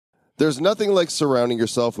There's nothing like surrounding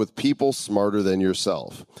yourself with people smarter than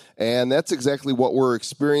yourself. And that's exactly what we're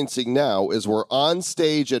experiencing now as we're on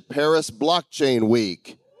stage at Paris Blockchain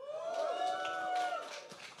Week.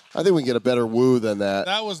 I think we can get a better woo than that.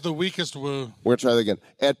 That was the weakest woo. We're going to try that again.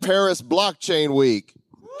 At Paris Blockchain Week.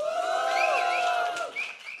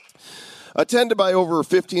 Attended by over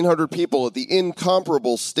 1,500 people at the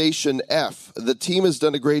incomparable Station F, the team has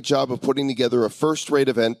done a great job of putting together a first-rate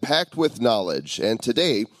event packed with knowledge. And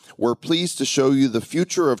today, we're pleased to show you the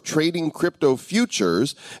future of trading crypto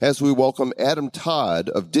futures as we welcome Adam Todd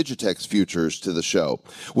of Digitex Futures to the show.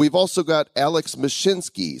 We've also got Alex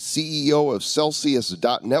Mashinsky, CEO of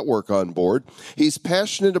Celsius.network on board. He's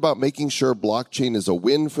passionate about making sure blockchain is a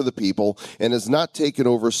win for the people and is not taken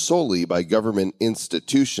over solely by government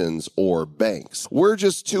institutions or banks. We're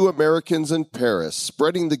just two Americans in Paris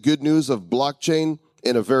spreading the good news of blockchain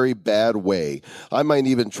in a very bad way. I might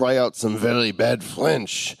even try out some very bad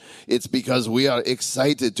French. It's because we are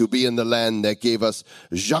excited to be in the land that gave us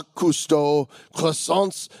Jacques Cousteau,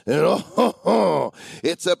 croissants, and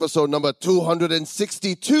It's episode number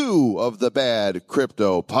 262 of the Bad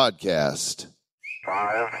Crypto Podcast.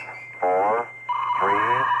 5, 4, 3,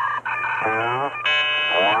 2, 1,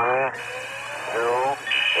 0,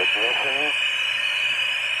 ignition.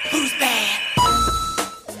 Who's bad?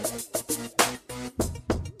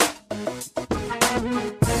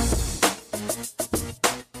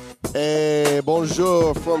 Hey,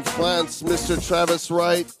 bonjour from France, Mr. Travis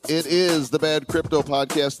Wright. It is the Bad Crypto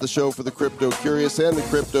Podcast, the show for the crypto curious and the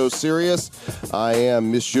crypto serious. I am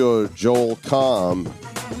Monsieur Joel Comm.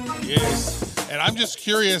 Yes. And I'm just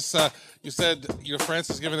curious, you said your France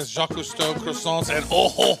is giving us Jacques Cousteau croissants and oh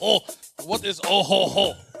ho ho. What is oh ho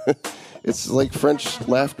ho? It's like French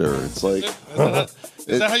laughter. It's like...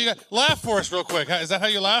 Is that how you laugh for us real quick? Is that how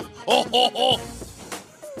you laugh? Oh ho ho.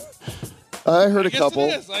 I heard a couple.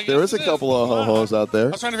 There was a couple of ho-hos out there. I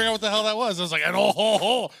was trying to figure out what the hell that was. I was like, oh ho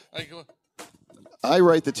ho. Like, I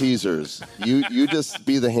write the teasers. You just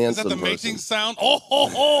be the is handsome that the person. mating sound? Oh ho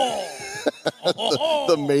ho. Oh, ho, ho.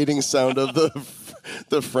 The mating sound of the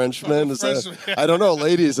Frenchman. Is that, Frenchman. I don't know,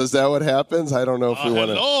 ladies. Is that what happens? I don't know if we want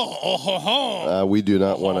to. Oh ho ho. We do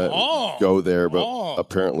not want to go there, but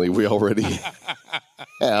apparently we already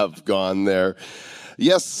have gone there.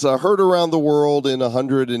 Yes, heard around the world in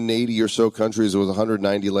 180 or so countries. It was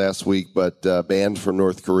 190 last week, but banned from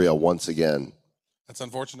North Korea once again. That's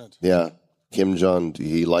unfortunate. Yeah. Kim Jong,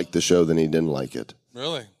 he liked the show, then he didn't like it.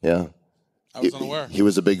 Really? Yeah. I was unaware. He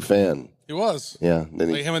was a big fan. He was. Yeah.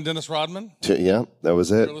 Then like him and Dennis Rodman? Yeah, that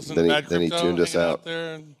was it. Then he tuned us out.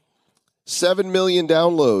 There and 7 million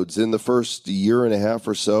downloads in the first year and a half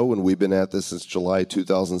or so, and we've been at this since July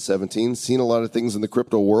 2017. Seen a lot of things in the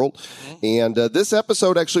crypto world. Mm-hmm. And this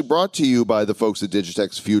episode actually brought to you by the folks at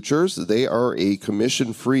Digitex Futures. They are a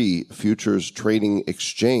commission-free futures trading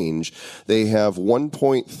exchange. They have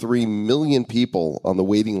 1.3 million people on the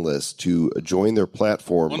waiting list to join their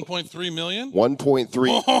platform. 1.3 million?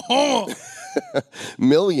 1.3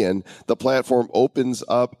 million. The platform opens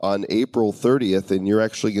up on April 30th, and you're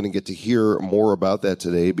actually going to get to hear more about that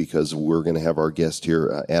today because we're going to have our guest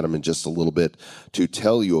here, Adam, in just a little bit to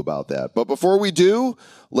tell you about that. But before we do,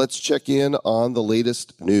 let's check in on the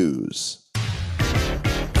latest news.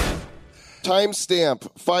 Timestamp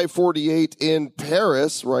 5:48 in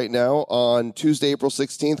Paris right now on Tuesday, April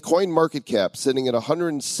 16th. Coin market cap sitting at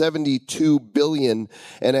 $172 billion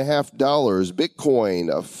and a half. Bitcoin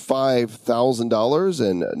 $5,000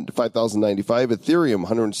 and $5,095. Ethereum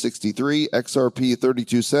 $163. XRP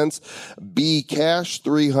 32 cents. Bcash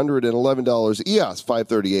 $311. EOS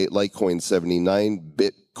 $538. Litecoin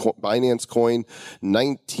 $79. Binance Coin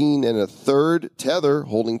 19 and a third. Tether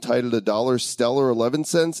holding tight at $1. Stellar 11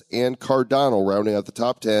 cents, and Cardano rounding out the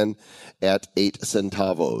top 10 at 8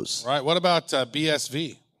 centavos. Right. What about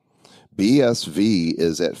BSV? BSV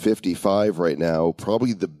is at 55 right now.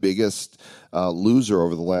 Probably the biggest loser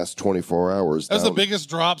over the last 24 hours. That was the biggest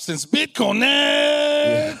drop since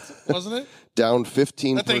BitConnect, wasn't it? Down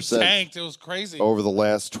 15%. That thing tanked. It was crazy. Over the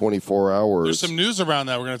last 24 hours. There's some news around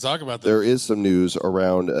that. We're going to talk about that. There is some news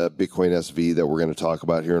around Bitcoin SV that we're going to talk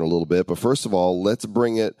about here in a little bit. But first of all, let's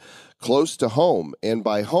bring it close to home. And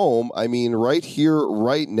by home, I mean right here,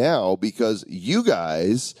 right now, because you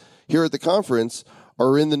guys here at the conference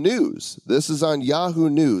are in the news. This is on Yahoo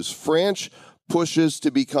News. France pushes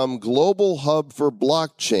to become global hub for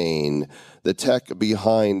blockchain, the tech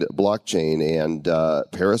behind blockchain. And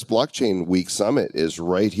Paris Blockchain Week Summit is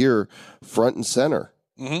right here, front and center.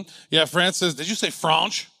 Mm-hmm. Yeah, France says, did you say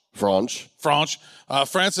French? Franche.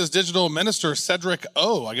 France's digital minister, Cedric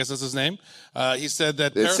O, I guess that's his name. He said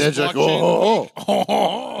that It's Paris Cedric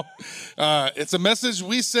blockchain. It's a message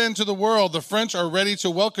we send to the world. The French are ready to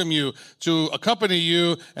welcome you, to accompany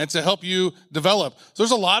you, and to help you develop. So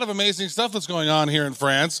there's a lot of amazing stuff that's going on here in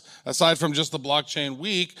France, aside from just the blockchain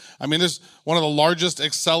week. I mean, there's one of the largest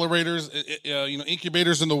accelerators,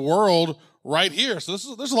 incubators in the world right here.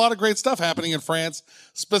 So there's a lot of great stuff happening in France,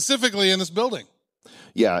 specifically in this building.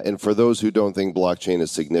 Yeah, and for those who don't think blockchain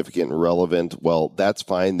is significant and relevant, well, that's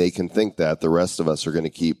fine. They can think that. The rest of us are going to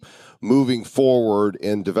keep moving forward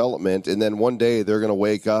in development, and then one day they're going to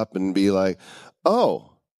wake up and be like,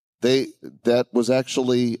 oh, that was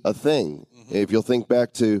actually a thing. Mm-hmm. If you'll think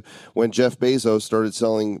back to when Jeff Bezos started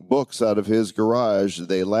selling books out of his garage,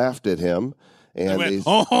 they laughed at him. And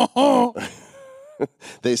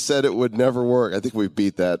they said it would never work. I think we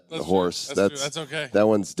beat that horse. That's okay. That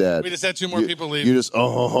one's dead. We just had two more people leave. You just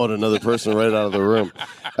another person right out of the room.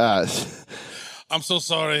 I'm so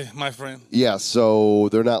sorry, my friend. Yeah, so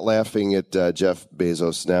they're not laughing at Jeff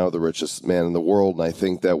Bezos now, the richest man in the world, and I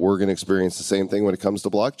think that we're going to experience the same thing when it comes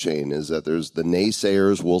to blockchain, is that there's the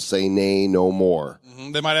naysayers will say nay no more.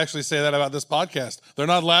 Mm-hmm. They might actually say that about this podcast. They're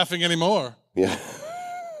not laughing anymore. Yeah.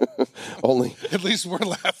 At least we're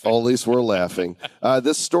laughing. At least we're laughing.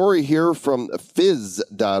 This story here from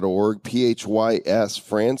phys.org, PHYS,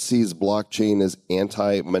 France sees blockchain as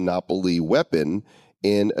anti-monopoly weapon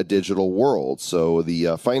in a digital world. So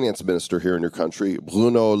the finance minister here in your country,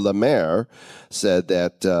 Bruno Le Maire, said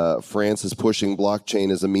that France is pushing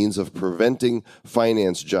blockchain as a means of preventing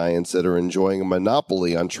finance giants that are enjoying a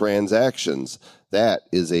monopoly on transactions. That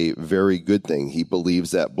is a very good thing. He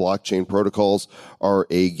believes that blockchain protocols are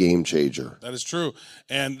a game changer. That is true.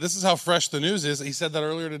 And this is how fresh the news is. He said that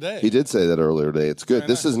earlier today. He did say that earlier today. It's good.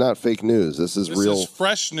 This is not fake news. This is real. This is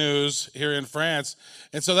fresh news here in France.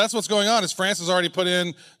 And so that's what's going on is France has already put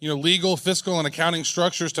in, legal, fiscal, and accounting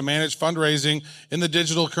structures to manage fundraising in the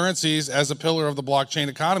digital currencies as a pillar of the blockchain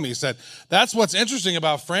economy. He said that's what's interesting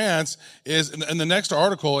about France is in the next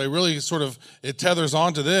article, it really it tethers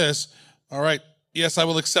on to this. All right. Yes, I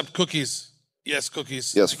will accept cookies. Yes,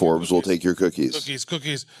 cookies. Yes, Forbes will take your cookies.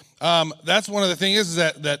 Cookies. That's one of the things is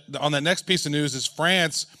that on the next piece of news is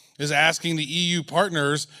France is asking the EU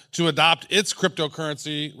partners to adopt its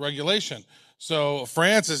cryptocurrency regulation. So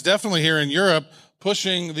France is definitely here in Europe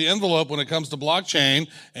pushing the envelope when it comes to blockchain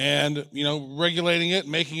and, regulating it,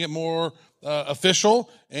 making it more official,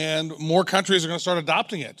 and more countries are going to start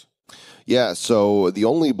adopting it. Yeah, so the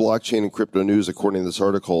only blockchain and crypto news, according to this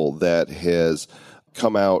article, that has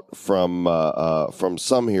come out from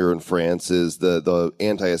some here in France is the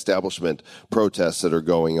anti-establishment protests that are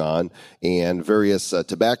going on, and various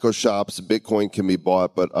tobacco shops. Bitcoin can be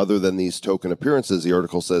bought, but other than these token appearances, the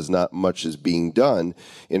article says not much is being done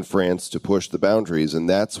in France to push the boundaries, and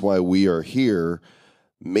that's why we are here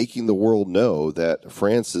making the world know that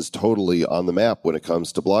France is totally on the map when it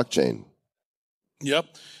comes to blockchain. Yep.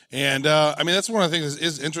 And, that's one of the things that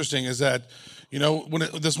is interesting is that,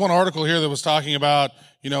 this one article here that was talking about,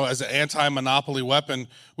 as an anti-monopoly weapon,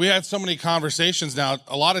 we had so many conversations now.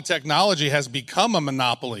 A lot of technology has become a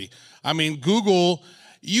monopoly. I mean, Google,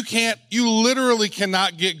 you literally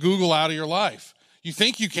cannot get Google out of your life. You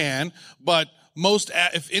think you can, but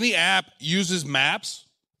if any app uses maps,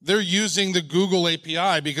 they're using the Google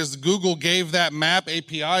API because Google gave that map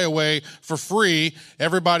API away for free.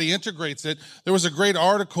 Everybody integrates it. There was a great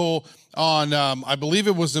article on, I believe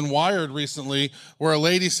it was in Wired recently, where a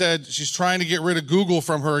lady said she's trying to get rid of Google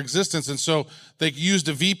from her existence. And so they used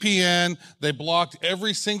a VPN. They blocked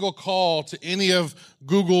every single call to any of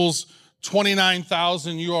Google's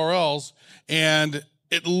 29,000 URLs. And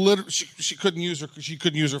it literally, she couldn't use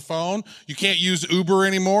her phone. You can't use Uber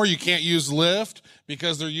anymore. You can't use Lyft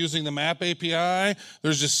because they're using the map API.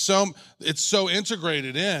 There's just it's so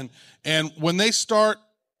integrated in. And when they start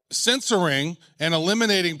censoring and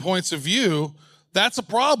eliminating points of view, that's a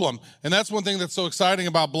problem. And that's one thing that's so exciting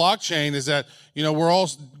about blockchain is that, we're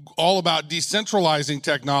all about decentralizing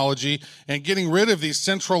technology and getting rid of these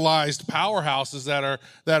centralized powerhouses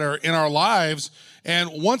that are in our lives.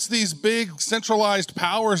 And once these big centralized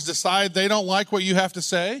powers decide they don't like what you have to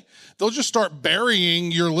say, they'll just start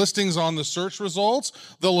burying your listings on the search results.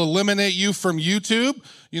 They'll eliminate you from YouTube.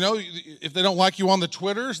 If they don't like you on the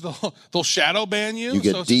Twitters, they'll shadow ban you. You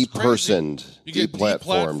get depersoned, you get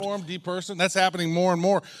deplatformed, depersoned. That's happening more and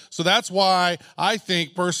more. So that's why I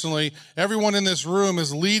think personally, everyone in this room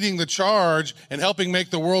is leading the charge and helping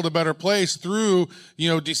make the world a better place through,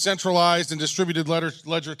 decentralized and distributed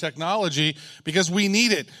ledger technology, because we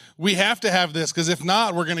need it. We have to have this, because if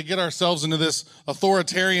not, we're going to get ourselves into this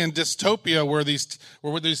authoritarian dystopia where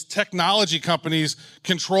these technology companies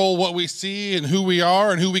control what we see and who we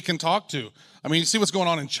are and who we can talk to. I mean, you see what's going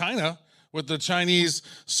on in China with the Chinese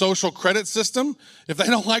social credit system. If they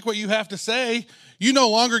don't like what you have to say, you no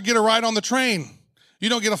longer get a ride on the train. You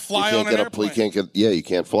don't get to fly on an airplane. You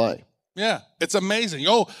can't fly. Yeah, it's amazing.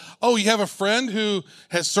 Oh, you have a friend who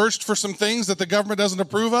has searched for some things that the government doesn't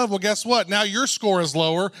approve of? Well, guess what? Now your score is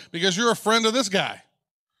lower because you're a friend of this guy.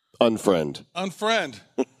 Unfriend.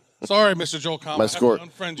 Sorry, Mr. Joel Common.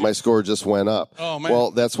 My score just went up. Oh, man.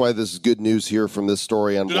 Well, that's why this is good news here from this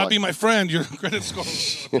story on Do not be my friend. Your credit score.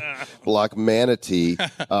 Block Manatee.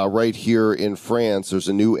 Right here in France, there's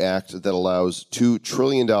a new act that allows $2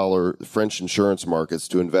 trillion French insurance markets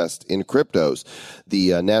to invest in cryptos.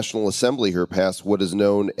 The National Assembly here passed what is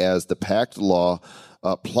known as the Pacte Law,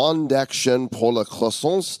 Plan d'action pour la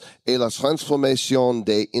croissance et la transformation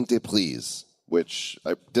des entreprises. Which,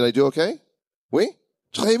 did I do okay? Oui?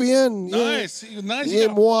 Très bien. Nice.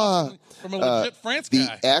 Et moi. From a legit France guy.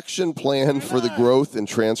 The action plan for the growth and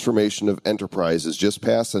transformation of enterprises just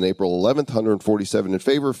passed on April 11th, 147 in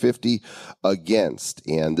favor, 50 against.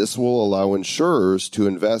 And this will allow insurers to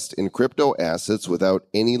invest in crypto assets without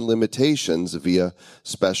any limitations via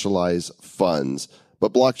specialized funds.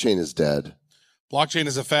 But blockchain is dead. Blockchain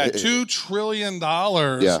is a fact. $2 trillion,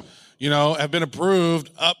 have been approved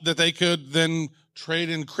up that they could then trade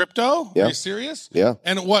in crypto? Yeah. Are you serious? Yeah.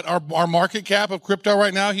 And what our market cap of crypto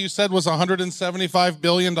right now, you said, was $175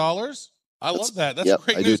 billion? I love that. That's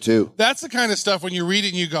great news. I do too. That's the kind of stuff when you read it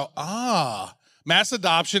and you go, mass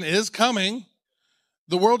adoption is coming.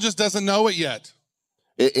 The world just doesn't know it yet.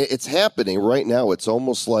 It's happening right now. It's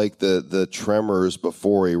almost like the tremors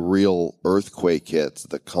before a real earthquake hits,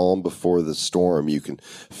 the calm before the storm. You can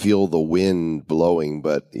feel the wind blowing,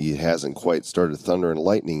 but it hasn't quite started thunder and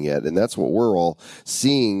lightning yet. And that's what we're all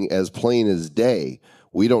seeing as plain as day.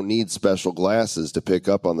 We don't need special glasses to pick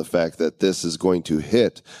up on the fact that this is going to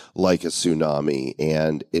hit like a tsunami,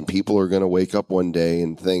 and people are going to wake up one day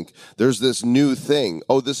and think there's this new thing.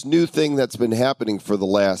 Oh, this new thing that's been happening for the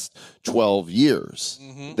last 12 years.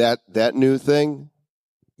 Mm-hmm. That new thing?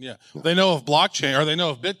 Yeah. They know of blockchain, or they know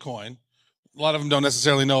of Bitcoin. A lot of them don't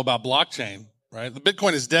necessarily know about blockchain, right? The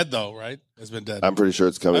Bitcoin is dead, though, right? It's been dead. I'm pretty sure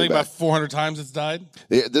it's coming back. I think about 400 times it's died.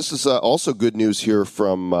 This is also good news here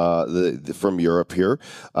from from Europe here.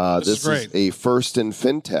 This is a first in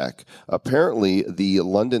fintech. Apparently, the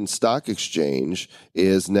London Stock Exchange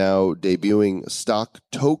is now debuting stock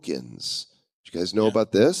tokens. Did you guys know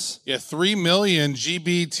about this? Yeah, 3 million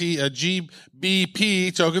GBP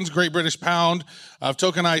tokens, Great British Pound, of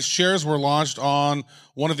tokenized shares were launched on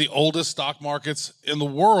one of the oldest stock markets in the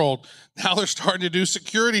world. Now they're starting to do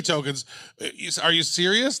security tokens. Are you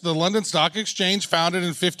serious? The London Stock Exchange, founded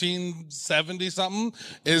in 1570-something,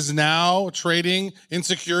 is now trading in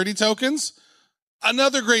security tokens?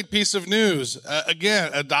 Another great piece of news.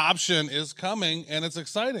 Again, adoption is coming, and it's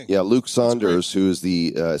exciting. Yeah, Luke Saunders, who is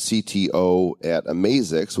the CTO at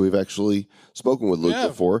Amazix, we've actually spoken with Luke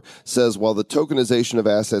before, says while the tokenization of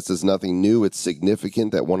assets is nothing new, it's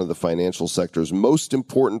significant that one of the financial sector's most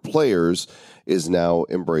important players is now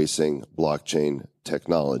embracing blockchain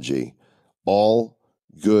technology. All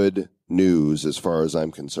good news as far as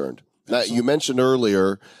I'm concerned. Now, you mentioned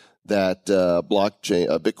earlier that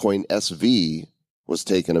Bitcoin SV was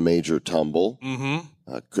taking a major tumble.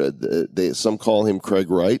 Mm-hmm. Some call him Craig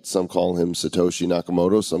Wright, some call him Satoshi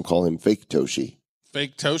Nakamoto, some call him Fake Toshi.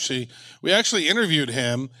 Fake Toshi. We actually interviewed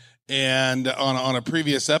him and on a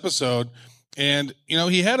previous episode, and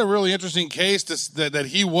he had a really interesting case that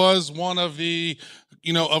he was one of the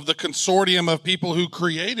of the consortium of people who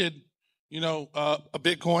created a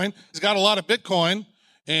Bitcoin. He's got a lot of Bitcoin,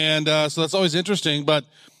 and so that's always interesting. But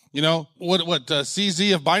what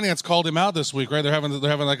CZ of Binance called him out this week, right? They're having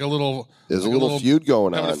like a little. There's a little feud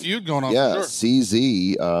going on. Having a feud going on. Yeah, for sure.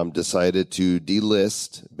 CZ decided to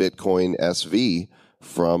delist Bitcoin SV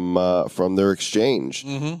from their exchange,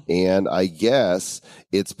 and I guess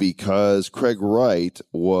it's because Craig Wright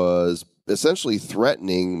was essentially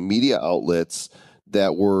threatening media outlets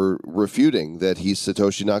that were refuting that he's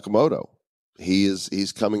Satoshi Nakamoto.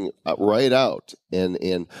 He's coming right out,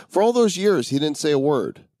 and for all those years he didn't say a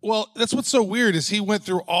word. Well, that's what's so weird is he went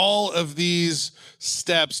through all of these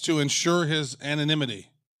steps to ensure his anonymity.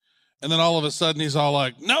 And then all of a sudden he's all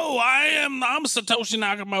like, "No, I'm Satoshi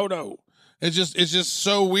Nakamoto." It's just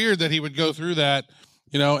so weird that he would go through that,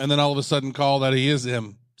 and then all of a sudden call that he is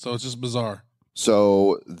him. So it's just bizarre.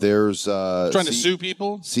 So there's Trying to sue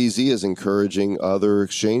people? CZ is encouraging other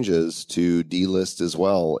exchanges to delist as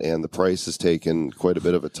well, and the price has taken quite a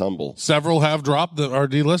bit of a tumble. Several have dropped are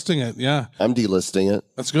delisting it. Yeah. I'm delisting it.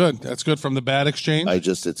 That's good. That's good from the bad exchange.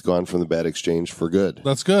 It's gone from the bad exchange for good.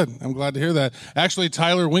 That's good. I'm glad to hear that. Actually,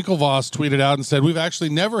 Tyler Winklevoss tweeted out and said, we've actually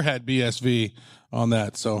never had BSV on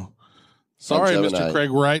that. So sorry, Mr.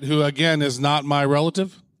 Craig Wright, who again is not my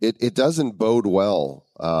relative. It doesn't bode well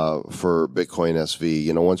for Bitcoin SV.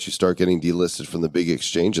 You know, once you start getting delisted from the big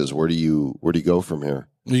exchanges, where do you go from here?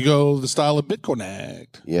 You go the style of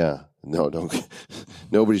BitConnect. Yeah. No, don't.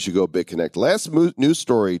 Nobody should go BitConnect. Last news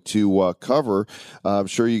story to cover. I'm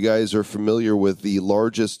sure you guys are familiar with the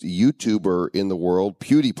largest YouTuber in the world,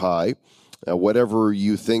 PewDiePie. Whatever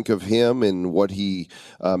you think of him and what he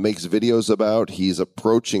makes videos about, he's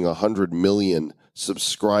approaching 100 million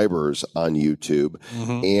subscribers on YouTube.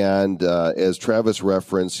 Mm-hmm. And as Travis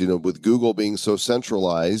referenced, you know, with Google being so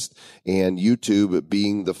centralized and YouTube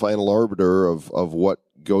being the final arbiter of what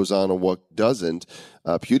goes on and what doesn't,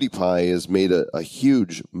 PewDiePie has made a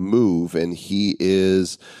huge move, and he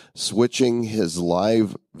is switching his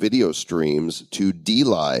live video streams to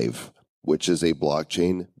DLive, which is a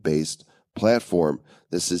blockchain-based platform.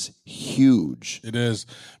 This is huge. It is.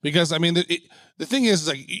 Because, I mean, the thing is,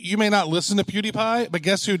 like, you may not listen to PewDiePie, but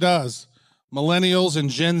guess who does? Millennials and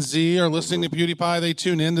Gen Z are listening to PewDiePie. They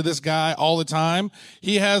tune into this guy all the time.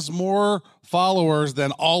 He has more followers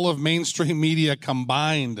than all of mainstream media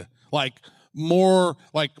combined. Like, more,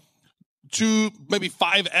 like, 2, maybe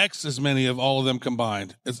 5x as many of all of them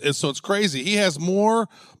combined. So it's crazy. He has more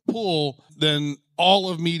pull than all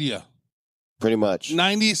of media. Pretty much.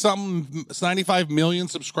 95 million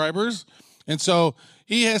subscribers. And so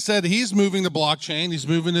he has said he's moving to blockchain. He's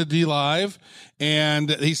moving to DLive,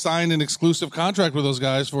 and he signed an exclusive contract with those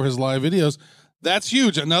guys for his live videos. That's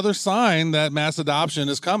huge. Another sign that mass adoption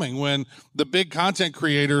is coming when the big content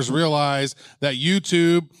creators realize that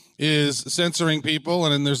YouTube is censoring people,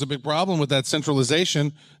 and then there's a big problem with that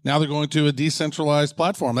centralization. Now they're going to a decentralized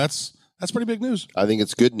platform. That's pretty big news. I think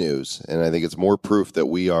it's good news, and I think it's more proof that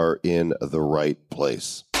we are in the right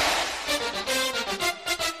place.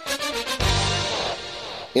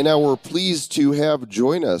 And now we're pleased to have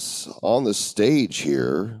join us on the stage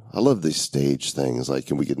here. I love these stage things. Like,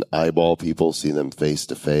 we can eyeball people, see them face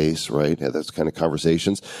to face, right? Have those kind of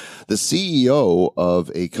conversations. The CEO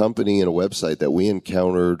of a company and a website that we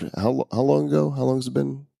encountered, how long ago? How long has it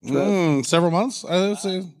been? Several months, I would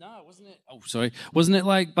say. No, wasn't it? Oh, sorry. Wasn't it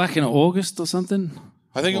like back in August or something?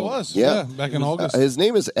 I think it was. Yeah, back in August. His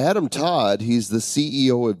name is Adam Todd. He's the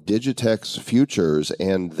CEO of Digitex Futures,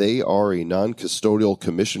 and they are a non-custodial,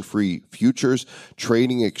 commission-free futures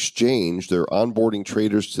trading exchange. They're onboarding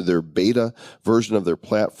traders to their beta version of their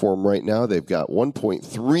platform right now. They've got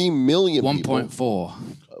 1.3 million 1.4.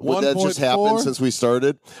 Would that just happen since we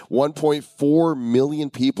started? 1.4 million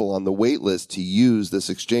people on the wait list to use this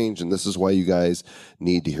exchange, and this is why you guys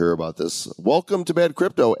need to hear about this. Welcome to Bad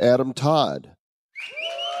Crypto, Adam Todd.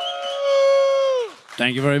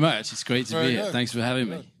 Thank you very much. It's great to be here. Good. Thanks for having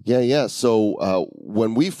me. Yeah. So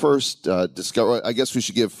when we first discovered, I guess we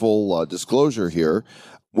should give full disclosure here.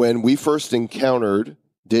 When we first encountered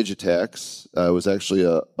Digitex, it was actually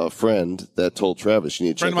a friend that told Travis, you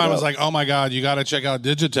need to check it out. A friend of mine was like, oh my God, you got to check out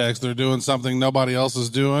Digitex. They're doing something nobody else is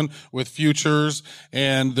doing with futures,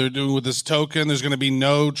 and they're doing with this token. There's going to be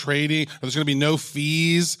no trading, or there's going to be no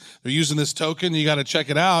fees. They're using this token. You got to check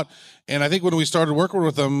it out. And I think when we started working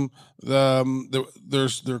with them,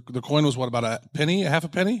 the coin was what, about a penny, a half a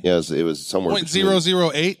penny? Yes, it was somewhere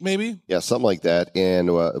 0.008 maybe. Yeah, something like that. And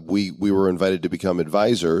we were invited to become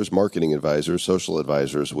advisors, marketing advisors, social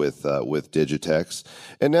advisors with Digitex.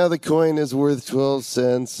 And now the coin is worth 12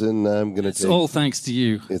 cents, and I'm going to It's all thanks to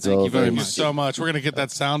you. Thank you very Thank you much. so much. We're going to get that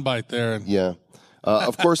soundbite there. Yeah.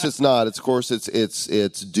 Of course it's not. Of course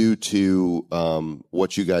it's due to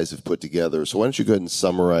what you guys have put together. So why don't you go ahead and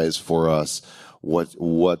summarize for us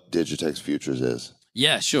what Digitex Futures is?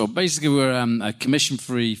 Yeah, sure. Basically, we're a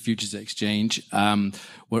commission-free futures exchange.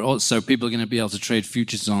 We're also, people are going to be able to trade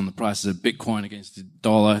futures on the prices of Bitcoin against the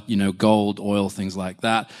dollar, gold, oil, things like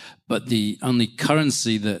that. But the only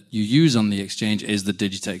currency that you use on the exchange is the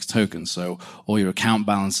Digitex token. So all your account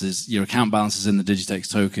balances in the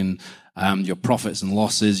Digitex token, your profits and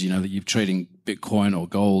losses, that you're trading Bitcoin or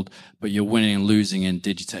gold, but you're winning and losing in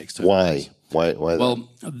Digitex tokens. Why? Well,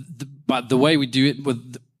 but the way we do it,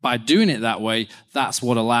 by doing it that way, that's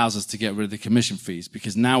what allows us to get rid of the commission fees,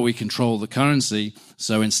 because now we control the currency.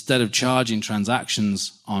 So instead of charging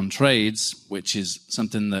transactions on trades, which is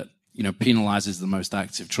something that, penalizes the most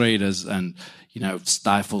active traders and,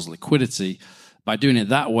 stifles liquidity, By doing it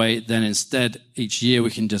that way, then instead each year we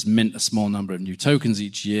can just mint a small number of new tokens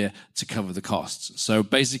each year to cover the costs. So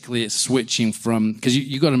basically it's switching from, because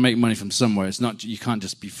you got to make money from somewhere. It's not, you can't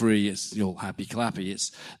just be free. It's you're happy clappy.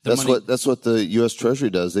 It's that's what the U.S. Treasury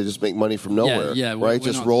does. They just make money from nowhere. Yeah, right?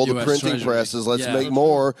 Just roll the printing Treasury. presses. Let's Yeah. make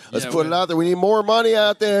more. Let's put it out there. We need more money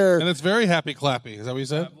out there. And it's very happy clappy. Is that what you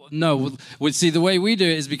said? No, see, the way we do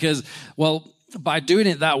it is because, well, by doing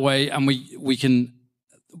it that way, and we can,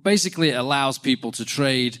 basically it allows people to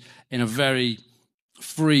trade in a very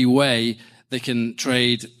free way. They can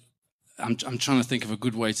trade, I'm trying to think of a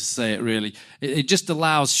good way to say it really. It just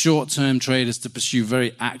allows short-term traders to pursue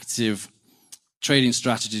very active trading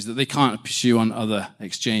strategies that they can't pursue on other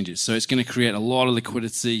exchanges. So it's going to create a lot of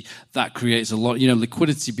liquidity. That creates a lot,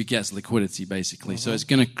 liquidity begets liquidity, basically. So it's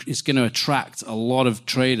going to attract a lot of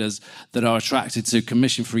traders that are attracted to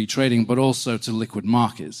commission-free trading, but also to liquid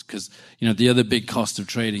markets. Because, the other big cost of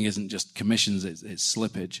trading isn't just commissions, it's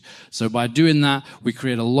slippage. So by doing that, we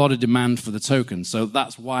create a lot of demand for the token. So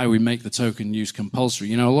that's why we make the token use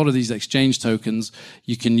compulsory. A lot of these exchange tokens,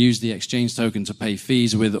 you can use the exchange token to pay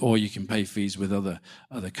fees with, or you can pay fees with other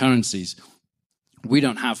currencies. We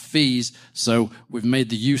don't have fees, so we've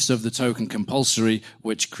made the use of the token compulsory,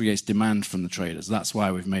 which creates demand from the traders. That's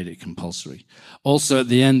why we've made it compulsory. Also, at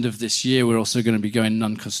the end of this year, we're also going to be going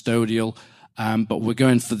non-custodial, but we're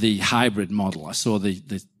going for the hybrid model. I saw the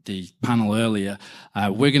panel earlier.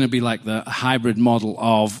 We're going to be like the hybrid model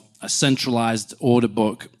of a centralized order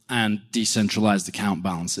book and decentralized account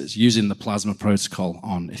balances using the Plasma protocol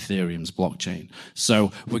on Ethereum's blockchain.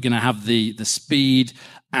 So we're going to have the speed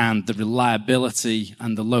and the reliability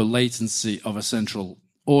and the low latency of a central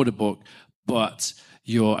order book, but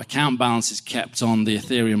your account balance is kept on the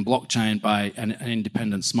Ethereum blockchain by an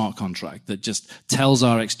independent smart contract that just tells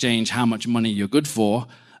our exchange how much money you're good for,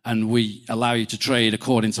 and we allow you to trade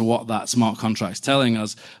according to what that smart contract's telling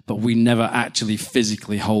us, but we never actually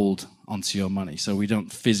physically hold onto your money. So we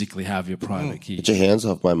don't physically have your private key. Get your hands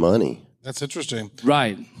off my money. That's interesting.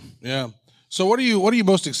 Right. Yeah. So what are you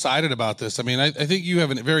most excited about this? I mean, I think you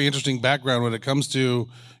have a very interesting background when it comes to,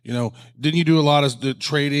 didn't you do a lot of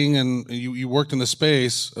trading, and you worked in the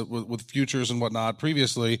space with futures and whatnot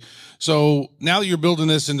previously. So now that you're building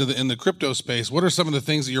this in the crypto space, what are some of the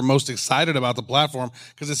things that you're most excited about the platform?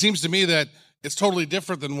 Because it seems to me that it's totally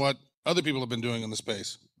different than what other people have been doing in the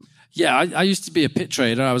space. Yeah, I used to be a pit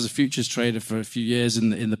trader. I was a futures trader for a few years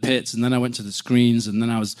in the pits, and then I went to the screens, and then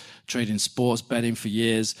I was trading sports betting for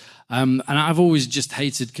years. And I've always just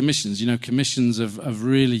hated commissions. Commissions have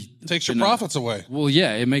really takes your profits away. Well,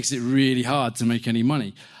 yeah, it makes it really hard to make any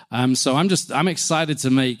money. So I'm excited to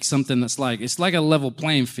make something that's it's like a level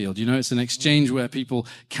playing field. It's an exchange where people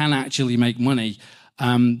can actually make money.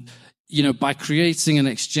 By creating an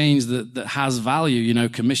exchange that has value,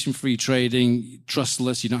 commission-free trading,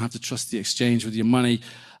 trustless, you don't have to trust the exchange with your money.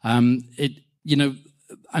 And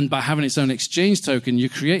by having its own exchange token, you're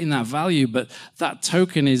creating that value, but that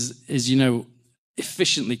token is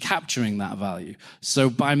efficiently capturing that value. So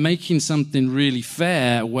by making something really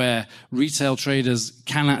fair where retail traders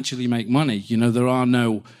can actually make money, there are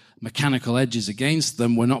no mechanical edges against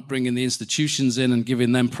them. We're not bringing the institutions in and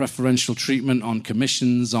giving them preferential treatment on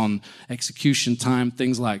commissions, on execution time,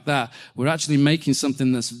 things like that. We're actually making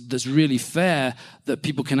something that's really fair that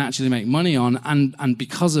people can actually make money on. And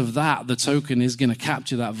because of that, the token is going to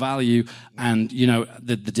capture that value. And,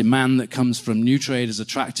 the demand that comes from new traders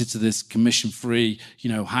attracted to this commission-free,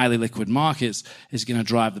 highly liquid markets is going to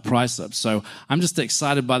drive the price up. So I'm just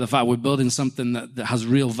excited by the fact we're building something that has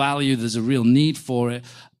real value. There's a real need for it.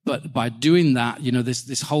 But by doing that,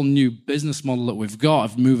 this whole new business model that we've got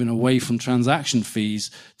of moving away from transaction fees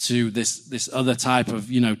to this other type of,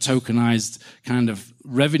 tokenized kind of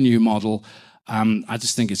revenue model, I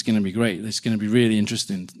just think it's going to be great. It's going to be really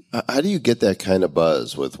interesting. How do you get that kind of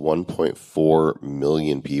buzz with 1.4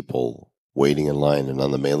 million people waiting in line and on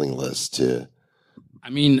the mailing list It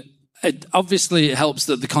helps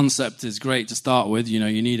that the concept is great to start with. You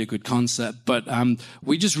need a good concept, but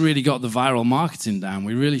we just really got the viral marketing down.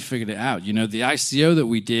 We really figured it out. The ICO that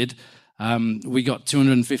we did, we got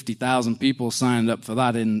 250,000 people signed up for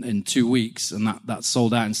that in 2 weeks, and that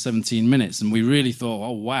sold out in 17 minutes. And we really thought,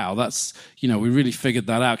 oh wow, that's we really figured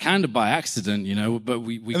that out, kind of by accident, But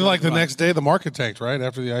we and like the next day, the market tanked right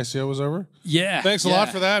after the ICO was over. Yeah. Thanks a lot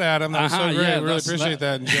for that, Adam. That was so great. We really appreciate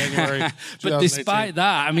that in January. But despite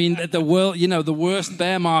that, the world, the worst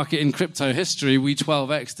bear market in crypto history, we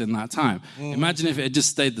 12x'd in that time. Imagine if it had just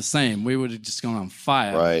stayed the same, we would have just gone on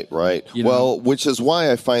fire. Right. Well, which is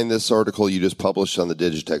why I find this article you just published on the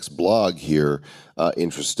Digitex blog here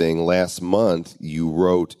interesting. Last month, you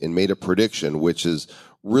wrote and made a prediction, which is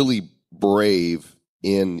really brave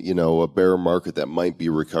in, a bear market that might be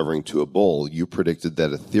recovering to a bull. You predicted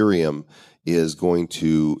that Ethereum is going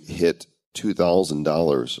to hit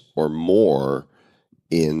 $2,000 or more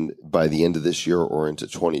by the end of this year or into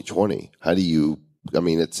 2020. How do you?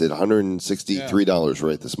 It's at $163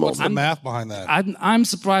 right this moment. What's the math behind that? I'm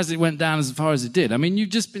surprised it went down as far as it did. You've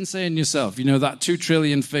just been saying yourself, that 2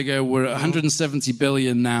 trillion figure, we're at 170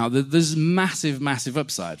 billion now. There's massive, massive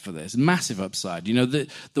upside for this. Massive upside.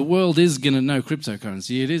 The world is going to know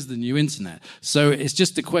cryptocurrency. It is the new internet. So it's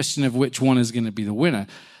just a question of which one is going to be the winner.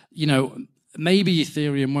 Maybe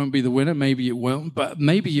Ethereum won't be the winner, maybe it won't, but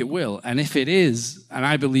maybe it will. And if it is, and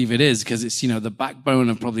I believe it is, because it's, the backbone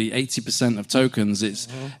of probably 80% of tokens, it's,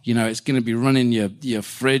 it's going to be running your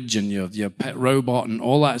fridge and your pet robot and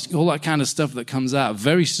all that kind of stuff that comes out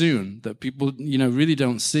very soon that people, really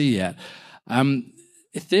don't see yet.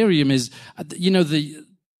 Ethereum is,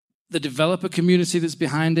 the developer community that's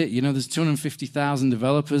behind it, there's 250,000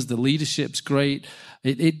 developers. The leadership's great.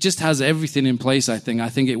 It just has everything in place, I think. I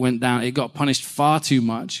think it went down. It got punished far too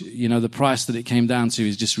much. The price that it came down to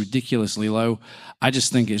is just ridiculously low. I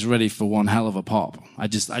just think it's ready for one hell of a pop. I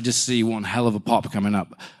just see one hell of a pop coming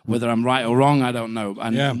up. Whether I'm right or wrong, I don't know.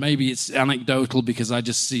 And maybe it's anecdotal because I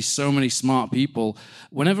just see so many smart people.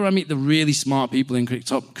 Whenever I meet the really smart people in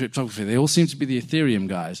cryptography, they all seem to be the Ethereum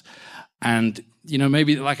guys. And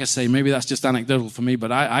maybe, like I say, maybe that's just anecdotal for me,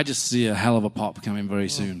 but I just see a hell of a pop coming very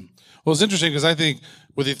soon. Well, it's interesting because I think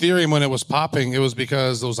with Ethereum, when it was popping, it was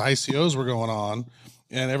because those ICOs were going on,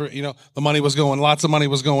 and the money was lots of money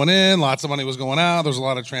was going in, lots of money was going out. There's a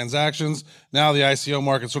lot of transactions. Now the ICO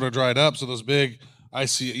market sort of dried up, so those big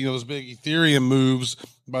those big Ethereum moves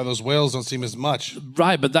by those whales don't seem as much.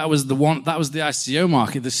 Right, but that was the ICO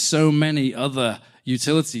market. There's so many other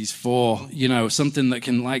utilities for, something that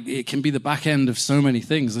can, it can be the back end of so many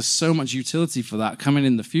things. There's so much utility for that coming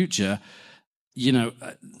in the future.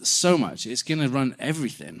 So much. It's going to run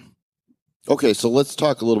everything. Okay, so let's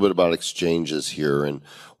talk a little bit about exchanges here and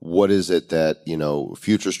what is it that,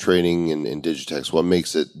 futures trading and Digitex, what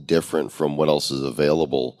makes it different from what else is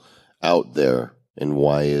available out there, and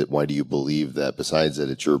why do you believe that, besides that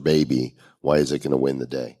it's your baby, why is it going to win the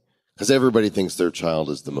day? Because everybody thinks their child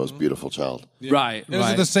is the most beautiful child. Yeah. Right. Is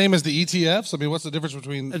it the same as the ETFs? What's the difference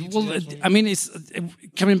between ETFs? Well, it's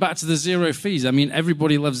coming back to the zero fees.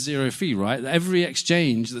 Everybody loves zero fee, right? Every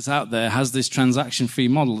exchange that's out there has this transaction fee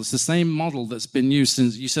model. It's the same model that's been used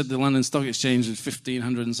since, you said the London Stock Exchange was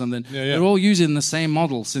 1500 and something. Yeah. They're all using the same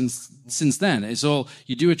model since then. It's all,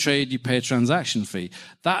 you do a trade, you pay a transaction fee.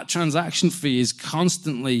 That transaction fee is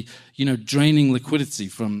constantly, draining liquidity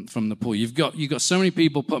from the pool. You've got so many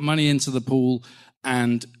people put money into the pool,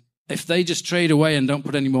 and if they just trade away and don't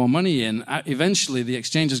put any more money in, eventually the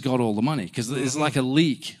exchange has got all the money, because it's like a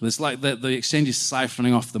leak. It's like the exchange is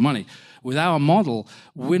siphoning off the money. With our model,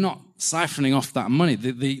 we're not siphoning off that money.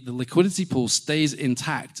 The liquidity pool stays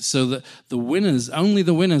intact, so that only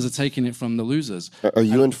the winners are taking it from the losers. Are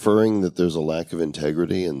you inferring that there's a lack of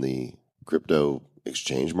integrity in the crypto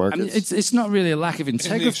exchange markets? It's not really a lack of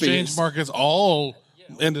integrity. In the exchange markets, all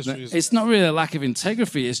industries. It's not really a lack of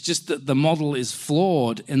integrity. It's just that the model is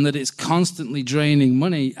flawed in that it's constantly draining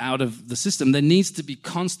money out of the system. There needs to be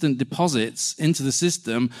constant deposits into the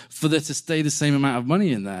system for there to stay the same amount of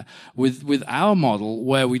money in there. With our model,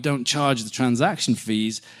 where we don't charge the transaction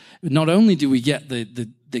fees, not only do we get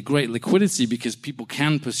the great liquidity because people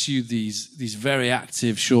can pursue these very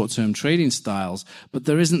active short-term trading styles, but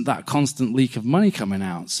there isn't that constant leak of money coming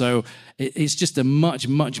out. So it's just a much,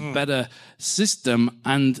 much better system.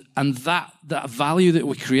 And that value that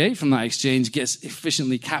we create from that exchange gets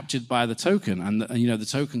efficiently captured by the token. And the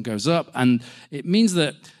token goes up. And it means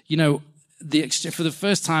that, for the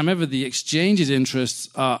first time ever, the exchange's interests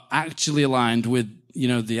are actually aligned with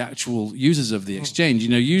the actual users of the exchange.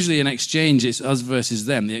 Usually an exchange, it's us versus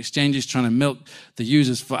them. The exchange is trying to milk the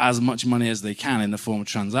users for as much money as they can in the form of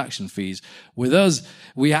transaction fees. With us,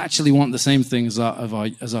 we actually want the same thing as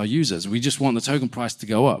our users. We just want the token price to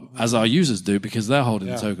go up, as our users do, because they're holding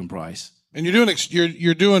the token price. And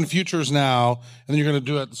you're doing futures now, and then you're going to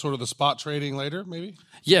do it sort of the spot trading later, maybe?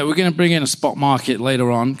 Yeah, we're going to bring in a spot market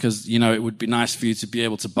later on, because, it would be nice for you to be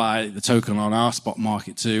able to buy the token on our spot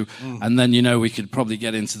market too. And then, we could probably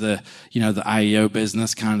get into the IEO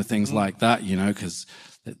business kind of things like that, because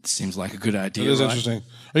it seems like a good idea. It is interesting.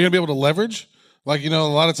 Are you going to be able to leverage? A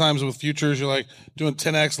lot of times with futures, you're like doing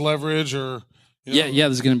 10x leverage or... Yeah,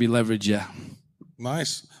 there's going to be leverage, yeah.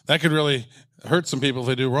 Nice. That could really... hurt some people if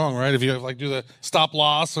they do wrong, right? If you like do the stop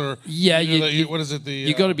loss or Yeah, what is it?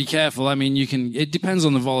 You got to be careful. I mean, it depends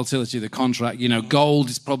on the volatility of the contract. Gold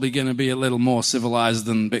is probably going to be a little more civilized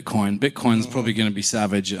than Bitcoin. Bitcoin's probably going to be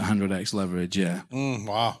savage at 100x leverage. Yeah.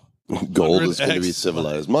 Wow. Gold is going to 100x. be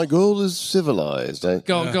civilized. My gold is civilized.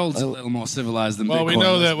 Gold's a little more civilized than Well, Bitcoin. we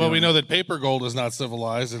know let's that. be Well, we honest. know that paper gold is not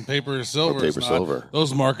civilized, and paper silver is paper not. silver.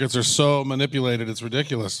 Those markets are so manipulated; it's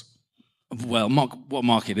ridiculous. Well, what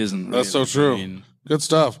market isn't? That's so really? true. I mean, Good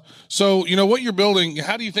stuff. So, what you're building,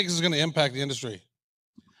 how do you think this is going to impact the industry?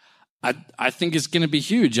 I think it's going to be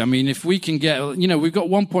huge. I mean, if we can get, we've got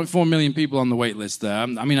 1.4 million people on the wait list there. I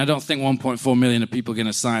mean, I don't think 1.4 million of people are going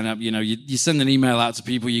to sign up. You send an email out to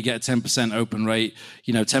people, you get a 10% open rate.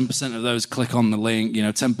 10% of those click on the link.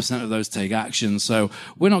 10% of those take action. So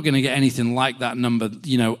we're not going to get anything like that number,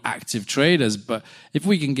 active traders. But if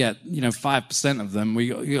we can get, 5% of them, we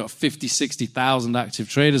got 50, 60,000 active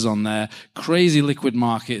traders on there, crazy liquid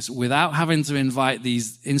markets without having to invite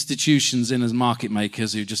these institutions in as market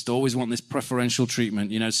makers who just always want this preferential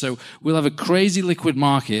treatment, so we'll have a crazy liquid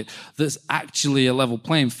market that's actually a level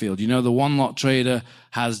playing field. The one lot trader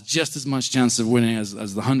has just as much chance of winning as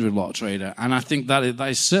the 100 lot trader. And I think that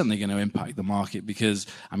is certainly going to impact the market because,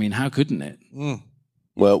 I mean, how couldn't it?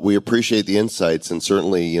 Well, we appreciate the insights, and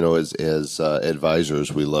certainly, as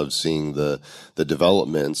advisors, we love seeing the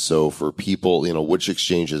developments. So, for people, which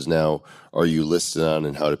exchanges now are you listed on,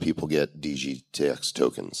 and how do people get DGTX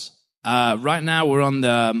tokens? Right now we're on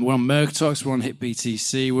Merctox, we're on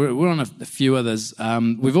HitBTC, we're on a few others.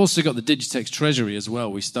 We've also got the Digitex Treasury as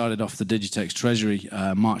well. We started off the Digitex Treasury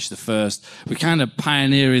March the 1st. We're kind of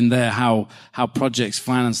pioneering there how projects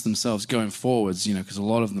finance themselves going forwards, because a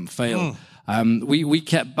lot of them fail. We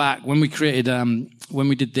kept back when we created when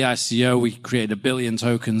we did the ICO, we created 1 billion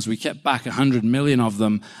tokens. We kept back 100 million of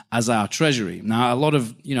them as our treasury. Now a lot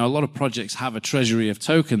of projects have a treasury of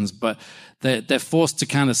tokens, but they're forced to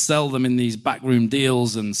kind of sell them in these backroom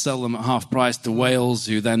deals and sell them at half price to whales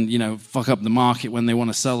who then, fuck up the market when they want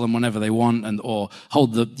to sell them whenever they want or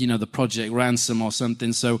hold the project ransom or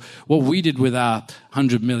something. So what we did with our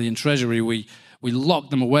 100 million treasury, we lock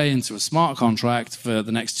them away into a smart contract for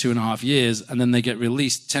the next 2.5 years, and then they get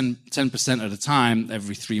released 10% at a time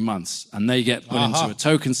every 3 months. And they get put into a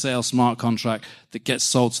token sale smart contract that gets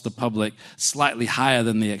sold to the public slightly higher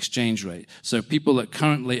than the exchange rate. So people that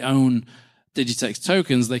currently own Digitex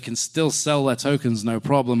tokens, they can still sell their tokens no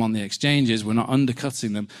problem on the exchanges. We're not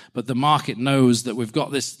undercutting them, but the market knows that we've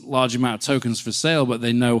got this large amount of tokens for sale, but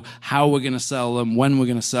they know how we're going to sell them, when we're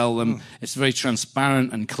going to sell them. It's very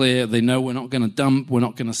transparent and clear. They know we're not going to dump, we're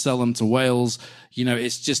not going to sell them to whales.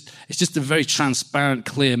 It's just a very transparent,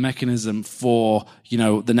 clear mechanism for,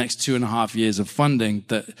 the next 2.5 years of funding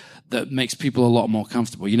that makes people a lot more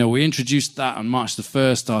comfortable. We introduced that on March the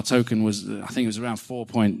 1st. Our token was, I think it was around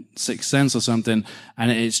 4.6 cents or something, and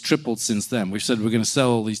it's tripled since then. We've said we're going to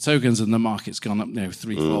sell all these tokens, and the market's gone up,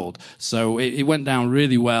 threefold. So it went down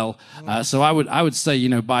really well. So I would say,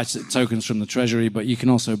 buy tokens from the Treasury, but you can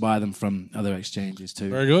also buy them from other exchanges too.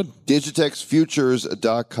 Very good.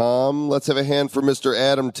 DigitexFutures.com. Let's have a hand for Mr.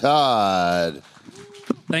 Adam Todd.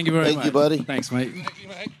 Thank you very much. Thank you, buddy. Thanks, mate.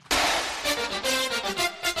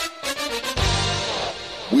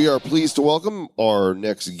 We are pleased to welcome our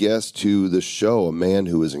next guest to the show, a man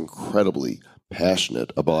who is incredibly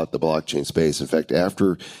passionate about the blockchain space. In fact,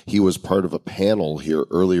 after he was part of a panel here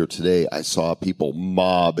earlier today, I saw people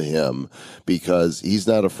mob him because he's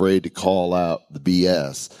not afraid to call out the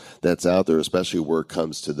BS that's out there, especially where it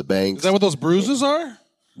comes to the banks. Is that what those bruises are?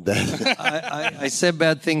 I say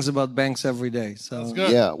bad things about banks every day. So That's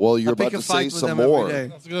good. Yeah, well, you're I about pick a to say fight with some them every more. day.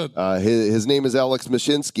 That's good. His name is Alex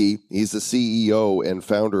Mashinsky. He's the CEO and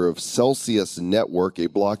founder of Celsius Network, a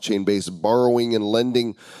blockchain-based borrowing and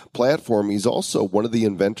lending platform. He's also one of the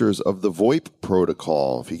inventors of the VoIP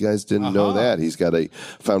protocol. If you guys didn't know that, he's got a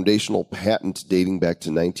foundational patent dating back to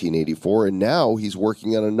 1984, and now he's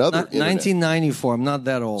working on another. 1994. I'm not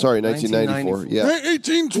that old. Sorry, 1994. Yeah.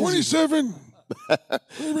 1827.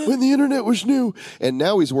 When the internet was new. And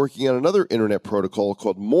now he's working on another internet protocol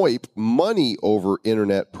called MOIP, Money over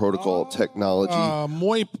Internet Protocol Technology.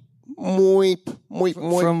 Moip.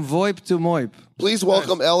 MOIP. From VoIP to MOIP. Please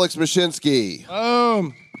welcome Alex Mashinsky.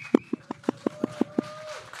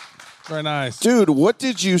 Very nice. Dude, what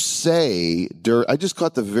did you say? I just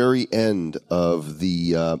caught the very end of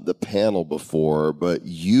the panel before, but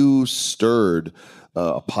you stirred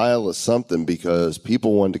a pile of something because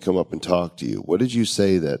people wanted to come up and talk to you. What did you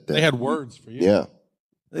say that They had words for you. Yeah.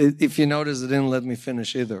 If you notice, they didn't let me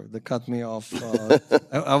finish either. They cut me off.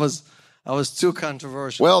 I was too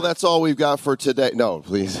controversial. Well, that's all we've got for today. No,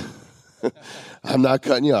 please. I'm not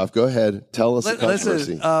cutting you off. Go ahead. Tell us the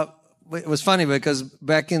controversy. Listen, it was funny because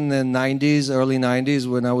back in the 90s, early 90s,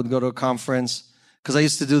 when I would go to a conference, because I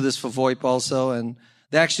used to do this for VoIP also, and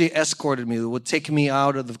they actually escorted me. They would take me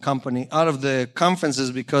out of the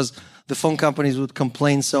conferences because the phone companies would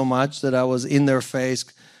complain so much that I was in their face,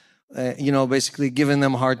 basically giving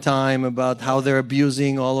them a hard time about how they're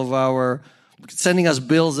abusing sending us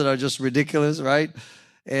bills that are just ridiculous, right?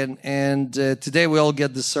 And today we all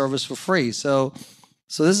get this service for free. So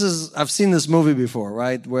I've seen this movie before,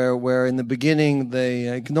 right? Where in the beginning they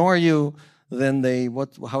ignore you, then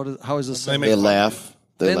how is this? They laugh.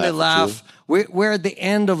 Then they laugh. We're at the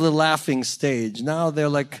end of the laughing stage. Now they're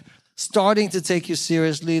like starting to take you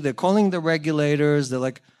seriously. They're calling the regulators. They're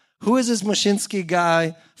like, who is this Mushinsky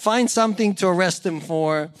guy? Find something to arrest him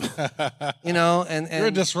for. And You're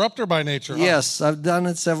a disruptor by nature. Huh? Yes, I've done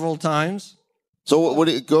it several times. So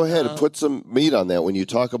go ahead and put some meat on that when you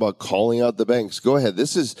talk about calling out the banks. Go ahead.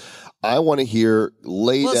 I want to hear,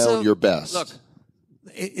 lay down your best. Look,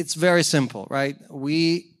 it's very simple, right?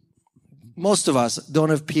 Most of us don't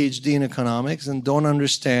have PhD in economics and don't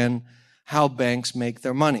understand how banks make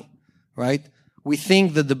their money, right? We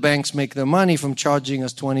think that the banks make their money from charging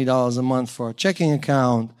us $20 a month for our checking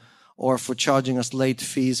account or for charging us late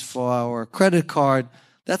fees for our credit card.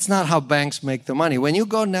 That's not how banks make their money. When you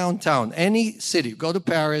go downtown, any city, go to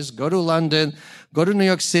Paris, go to London, go to New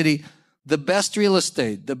York City, the best real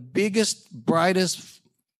estate, the biggest, brightest,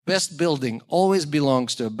 best building always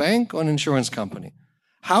belongs to a bank or an insurance company.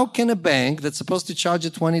 How can a bank that's supposed to charge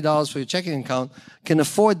you $20 for your checking account can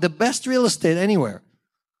afford the best real estate anywhere,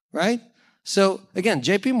 right? So again,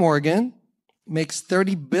 JP Morgan makes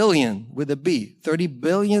 $30 billion with a B, $30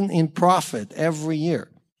 billion in profit every year.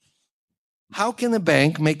 How can a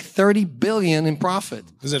bank make $30 billion in profit?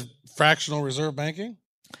 Is it fractional reserve banking?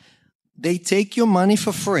 They take your money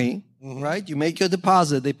for free, right? You make your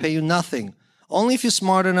deposit, they pay you nothing. Only if you're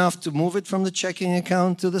smart enough to move it from the checking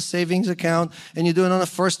account to the savings account, and you do it on the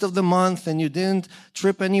first of the month, and you didn't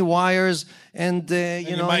trip any wires, and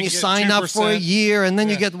you sign up for a year, and then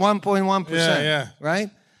you get 1.1%, right?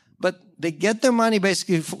 But they get their money,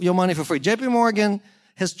 basically your money for free. JP Morgan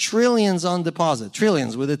has trillions on deposit,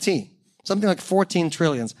 trillions with a T, something like 14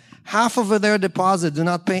 trillions. Half of their deposit do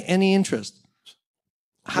not pay any interest.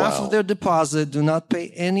 Half of their deposit do not pay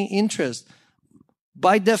any interest.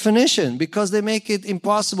 By definition, because they make it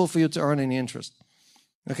impossible for you to earn any interest.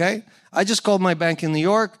 Okay? I just called my bank in New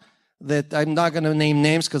York that I'm not going to name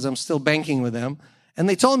names because I'm still banking with them. And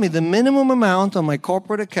they told me the minimum amount on my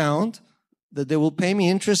corporate account that they will pay me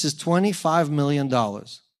interest is $25 million.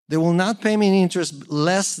 They will not pay me any interest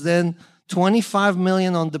less than $25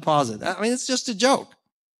 million on deposit. I mean, it's just a joke.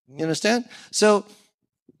 You understand? So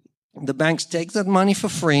the banks take that money for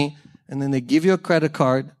free, and then they give you a credit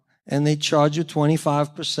card, and they charge you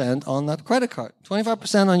 25% on that credit card.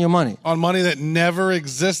 25% on your money. On money that never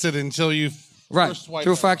existed until you first swiped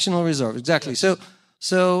through it. fractional reserve. Exactly. Yes.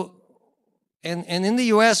 So in the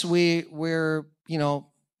US we're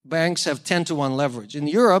banks have 10-to-1 leverage. In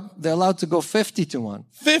Europe, they're allowed to go 50-to-1.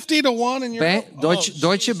 50-to-1 in your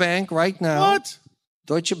Deutsche Bank right now. What?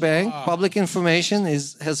 Deutsche Bank, public information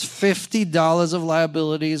has $50 of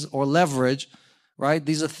liabilities or leverage. Right?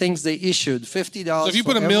 These are things they issued. $50. So if you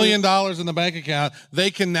put $1 million in the bank account,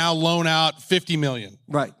 they can now loan out $50 million.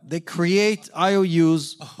 Right. They create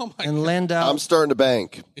IOUs and lend out. I'm starting a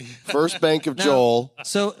bank. First bank of Joel.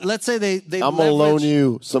 So let's say they I'm going to loan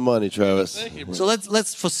you some money, Travis. Thank you, bro. So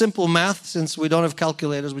let's for simple math, since we don't have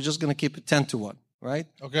calculators, we're just going to keep it 10-to-1, right?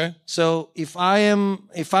 Okay. So if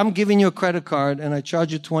I'm giving you a credit card and I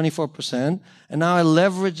charge you 24%, and now I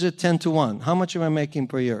leverage it 10-to-1, how much am I making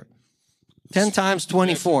per year? 10 times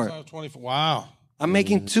 24. 10 times 24. Wow. I'm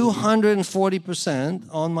making 240%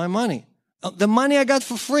 on my money. The money I got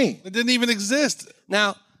for free. It didn't even exist.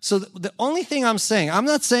 Now, so the only thing I'm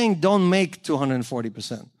not saying don't make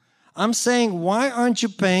 240%. I'm saying, why aren't you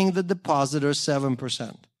paying the depositor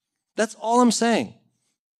 7%? That's all I'm saying.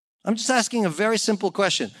 I'm just asking a very simple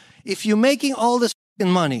question. If you're making all this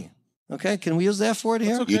money, okay, can we use the F word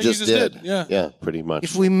here? Okay, You just did. Yeah. Pretty much.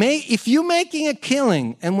 If you're making a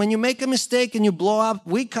killing, and when you make a mistake and you blow up,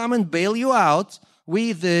 we come and bail you out.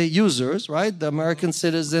 We, the users, right? The American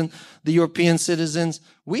citizen, the European citizens,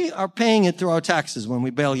 we are paying it through our taxes when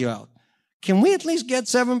we bail you out. Can we at least get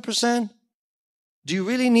 7%? Do you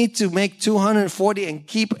really need to make 240 and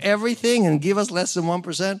keep everything and give us less than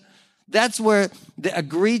 1%? That's where the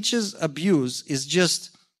egregious abuse is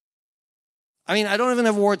just, I mean, I don't even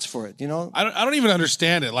have words for it, I don't even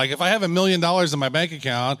understand it. Like, if I have $1 million in my bank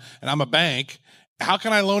account and I'm a bank, how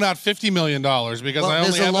can I loan out $50 million because I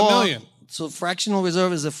only have $1 million? So fractional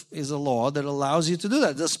reserve is a law that allows you to do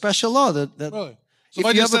that. It's a special law that Really? So if if I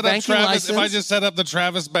you just have a set up banking Travis, if I license- just set up the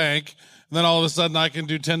Travis Bank, then all of a sudden I can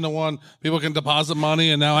do 10-to-1. People can deposit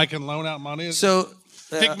money, and now I can loan out money. So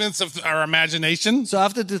Figments of our imagination. So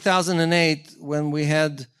after 2008, when we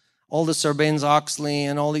had all the Sarbanes-Oxley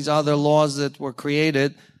and all these other laws that were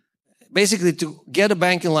created, basically to get a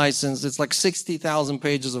banking license, it's like 60,000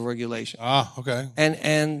 pages of regulation. Ah, okay.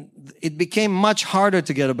 And it became much harder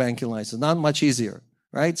to get a banking license, not much easier,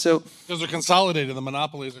 right? So, Because they're consolidated, the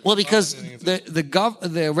monopolies are well, because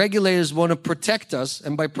consolidating. the regulators want to protect us,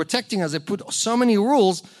 and by protecting us, they put so many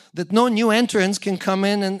rules that no new entrants can come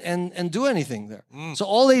in and do anything there. So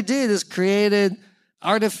all they did is created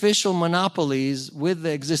artificial monopolies with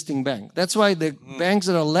the existing bank. That's why the banks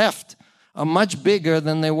that are left are much bigger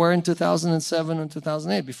than they were in 2007 and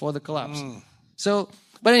 2008 before the collapse. So,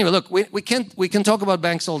 but anyway, look, we can talk about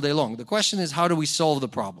banks all day long. The question is, how do we solve the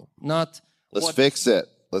problem? Not Let's what- fix it.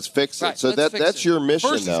 Let's fix it. Right, So let's fix that's it. your mission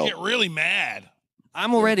First, now. get really mad.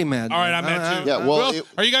 I'm already mad. All right, I'm mad too. Yeah, well,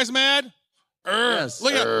 are you guys mad? Yes.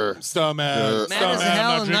 Look at so mad. Mad So as mad.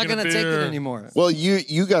 hell. I'm not drinking going a to take it beer. anymore. Well,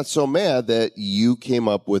 you got so mad that you came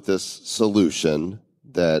up with this solution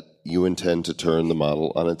that you intend to turn the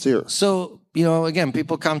model on its ear. So, again,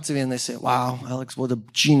 people come to me and they say, wow, Alex, what a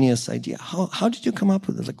genius idea. How did you come up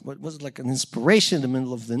with it? Like, what was it, like an inspiration in the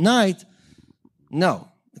middle of the night? No,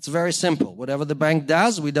 it's very simple. Whatever the bank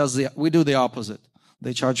does, we do the opposite.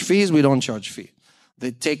 They charge fees, we don't charge fee.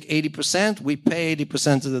 They take 80%, we pay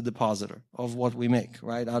 80% to the depositor of what we make,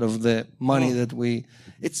 right? Out of the money that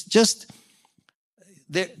it's just,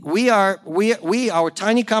 our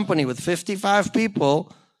tiny company with 55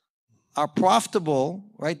 people are profitable,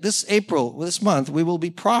 right? This month, we will be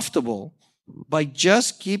profitable by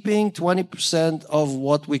just keeping 20% of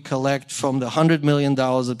what we collect from the $100 million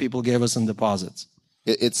that people gave us in deposits.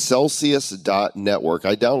 It's Celsius.network.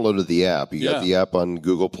 I downloaded the app. You got the app on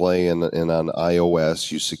Google Play and on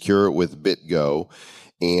iOS. You secure it with BitGo,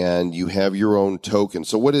 and you have your own token.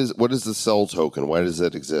 So what is the Cell token? Why does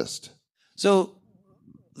that exist? So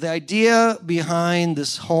the idea behind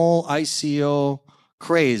this whole ICO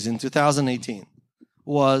craze in 2018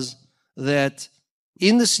 was that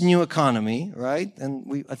in this new economy, right?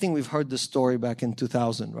 And I think we've heard this story back in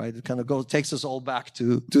 2000, right? It kind of takes us all back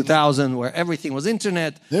to 2000, where everything was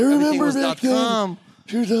internet, everything was .com.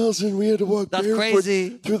 2000, we had to walk That's barefoot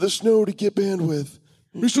crazy. through the snow to get bandwidth.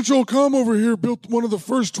 Mr. Joel Com over here built one of the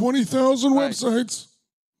first 20,000 Right. websites.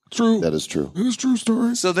 True. That is true. It is true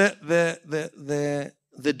story. So the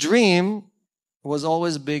dream was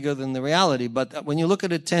always bigger than the reality. But when you look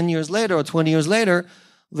at it 10 years later or 20 years later,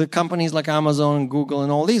 the companies like Amazon and Google and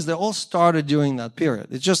all these, they all started during that period.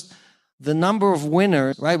 It's just the number of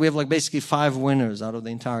winners, right? We have like basically 5 winners out of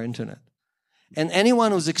the entire internet. And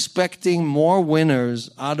anyone who's expecting more winners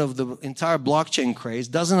out of the entire blockchain craze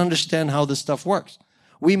doesn't understand how this stuff works.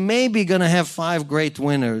 We may be going to have 5 great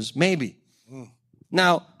winners, maybe.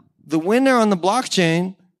 Now, the winner on the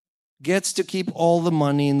blockchain gets to keep all the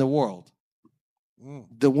money in the world.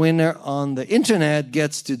 The winner on the internet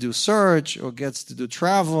gets to do search or gets to do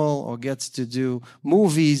travel or gets to do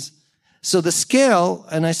movies. So the scale,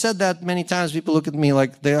 and I said that many times, people look at me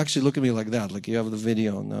like, they actually look at me like that, like you have the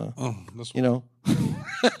video and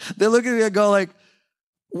they look at me and go like,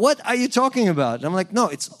 what are you talking about? And I'm like, no,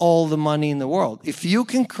 it's all the money in the world. If you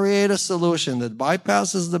can create a solution that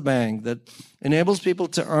bypasses the bank, that enables people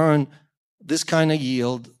to earn this kind of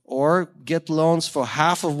yield or get loans for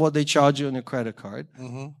half of what they charge you on your credit card,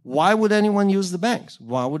 why would anyone use the banks?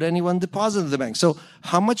 Why would anyone deposit in the bank? So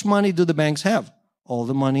how much money do the banks have? All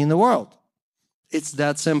the money in the world. It's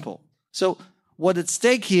that simple. So what at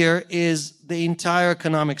stake here is the entire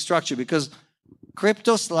economic structure, because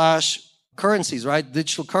crypto/currencies, right?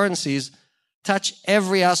 Digital currencies touch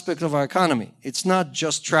every aspect of our economy. It's not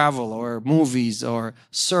just travel or movies or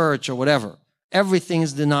search or whatever. Everything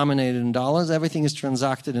is denominated in dollars. Everything is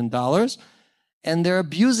transacted in dollars. And they're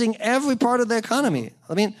abusing every part of the economy.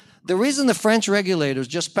 I mean, the reason the French regulators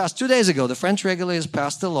just passed, 2 days ago, the French regulators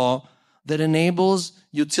passed a law that enables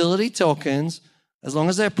utility tokens, as long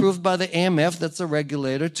as they're approved by the AMF, that's a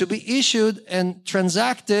regulator, to be issued and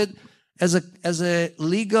transacted as a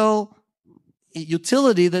legal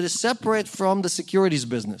utility that is separate from the securities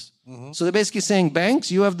business. So they're basically saying, banks,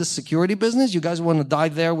 you have the security business. You guys want to die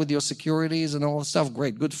there with your securities and all this stuff.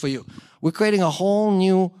 Great, good for you. We're creating a whole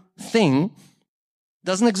new thing.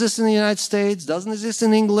 Doesn't exist in the United States, doesn't exist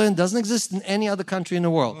in England, doesn't exist in any other country in the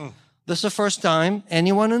world. This is the first time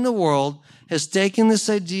anyone in the world has taken this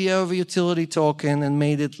idea of a utility token and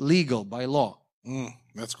made it legal by law.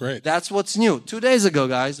 That's great. That's what's new. 2 days ago,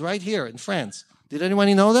 guys, right here in France. Did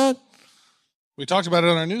anybody know that? We talked about it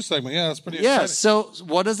on our news segment. Yeah, that's pretty Yeah. exciting. So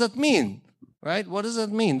what does that mean? Right? What does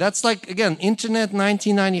that mean? That's like, again, Internet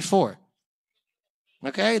 1994.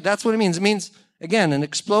 Okay? That's what it means. It means, again, an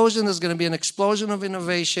explosion. There's going to be an explosion of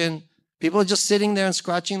innovation. People are just sitting there and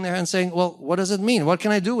scratching their head and saying, well, what does it mean? What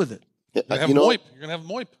can I do with it? You're going to have MOIP. You're going to have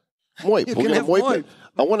MOIP. MOIP. You We're can gonna have MOIP MOIP. it.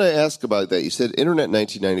 I want to ask about that. You said Internet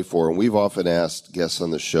 1994, and we've often asked guests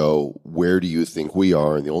on the show, where do you think we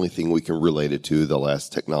are? And the only thing we can relate it to, the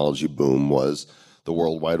last technology boom, was the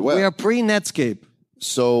World Wide Web. We are pre-Netscape.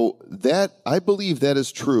 So that, I believe that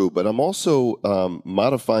is true, but I'm also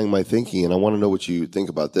modifying my thinking, and I want to know what you think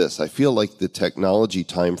about this. I feel like the technology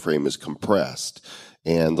time frame is compressed,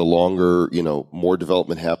 and the longer, more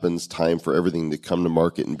development happens, time for everything to come to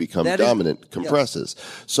market and become That is- dominant compresses.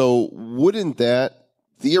 So wouldn't that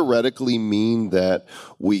theoretically mean that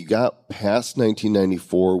we got past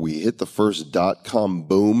 1994, we hit the first dot-com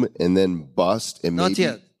boom and then bust, and Not maybe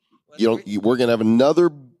yet. we're going to have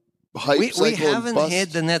another hype We cycle and haven't bust?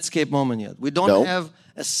 hit the Netscape moment yet. We don't No? have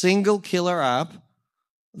a single killer app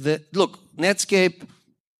look, Netscape,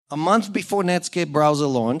 a month before Netscape browser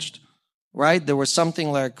launched, right? There were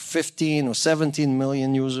something like 15 or 17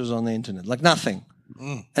 million users on the internet, like nothing.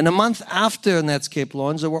 And a month after Netscape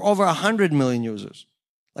launched, there were over 100 million users.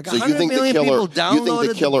 Like So you 100 think million people downloaded.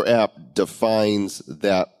 the killer app defines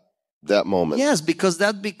that moment? Yes, because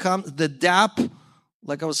that becomes the DApp.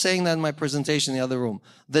 Like I was saying that in my presentation in the other room.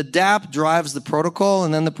 The DApp drives the protocol,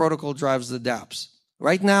 and then the protocol drives the DApps.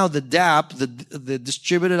 Right now, the DApp, the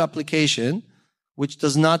distributed application, which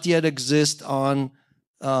does not yet exist on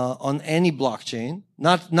any blockchain,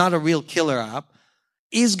 not a real killer app,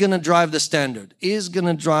 is going to drive the standard, is going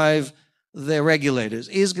to drive the regulators,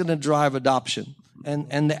 is going to drive adoption.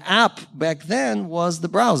 And the app back then was the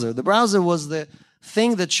browser. The browser was the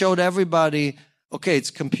thing that showed everybody, okay,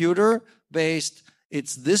 it's computer-based,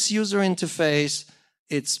 it's this user interface,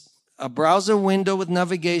 it's a browser window with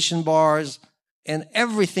navigation bars, and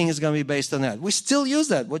everything is going to be based on that. We still use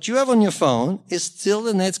that. What you have on your phone is still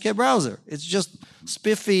the Netscape browser. It's just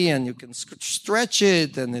spiffy, and you can stretch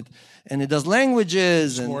it, and it does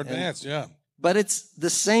languages. More advanced, yeah. But it's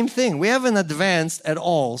the same thing. We haven't advanced at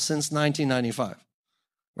all since 1995,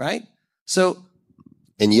 right? So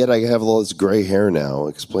And yet I have all this gray hair now.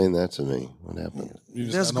 Explain that to me. What happened?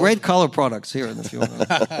 there's great color products here in the field.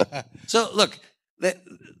 So look,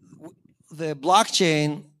 the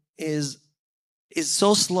blockchain is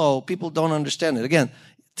so slow, people don't understand it. Again,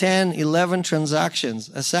 10, 11 transactions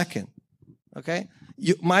a second. Okay?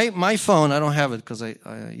 My phone, I don't have it because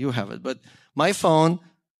you have it, but my phone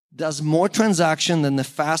does more transaction than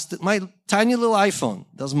my tiny little iPhone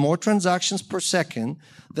does more transactions per second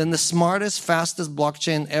than the smartest, fastest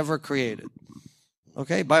blockchain ever created.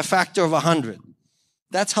 Okay? By a factor of 100.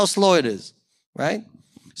 That's how slow it is, right?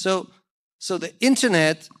 So the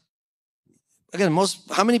internet, again,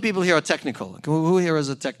 how many people here are technical? Who here has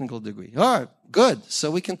a technical degree? All right, good.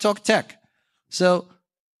 So we can talk tech. So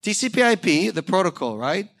TCP/IP, the protocol,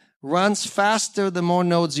 right, runs faster the more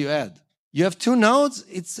nodes you add. You have 2 nodes,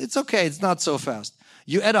 it's okay, it's not so fast.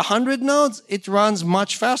 You add 100 nodes, it runs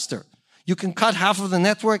much faster. You can cut half of the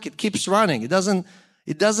network, it keeps running. It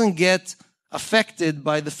doesn't get affected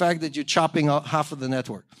by the fact that you're chopping out half of the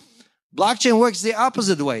network. Blockchain works the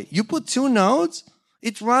opposite way. You put 2 nodes,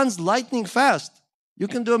 it runs lightning fast. You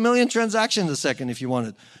can do 1 million transactions a second if you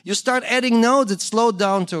wanted. You start adding nodes, it's slowed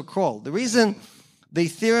down to a crawl. The reason the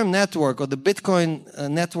Ethereum network or the Bitcoin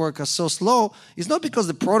network are so slow is not because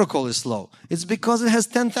the protocol is slow. It's because it has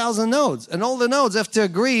 10,000 nodes, and all the nodes have to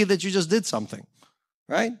agree that you just did something,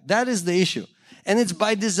 right? That is the issue. And it's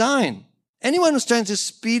by design. Anyone who's trying to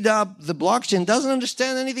speed up the blockchain doesn't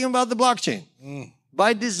understand anything about the blockchain.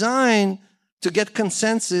 By design, to get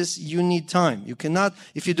consensus, you need time. You cannot,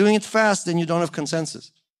 if you're doing it fast, then you don't have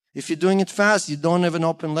consensus. If you're doing it fast, you don't have an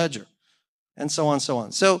open ledger, and so on, so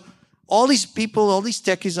on. So all these people, all these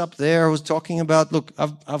techies up there who's talking about, look,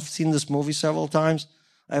 I've seen this movie several times.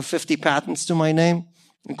 I have 50 patents to my name,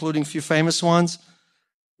 including a few famous ones.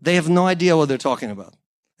 They have no idea what they're talking about.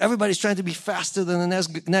 Everybody's trying to be faster than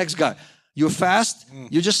the next guy. You're fast,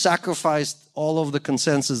 you just sacrificed all of the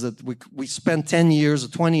consensus that we spent 10 years or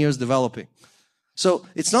 20 years developing. So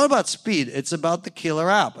it's not about speed, it's about the killer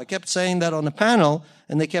app. I kept saying that on the panel,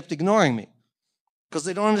 and they kept ignoring me because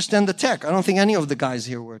they don't understand the tech. I don't think any of the guys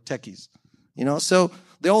here were techies. So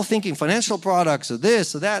they're all thinking financial products or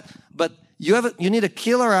this or that, but you need a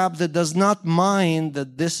killer app that does not mind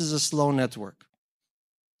that this is a slow network.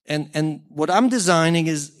 And what I'm designing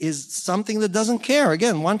is something that doesn't care.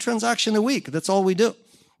 Again, 1 transaction a week. That's all we do.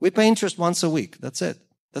 We pay interest once a week. That's it.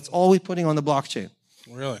 That's all we're putting on the blockchain.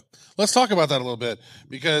 Really? Let's talk about that a little bit,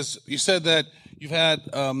 because you said that you've had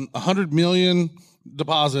 100 million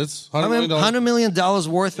deposits. $100 million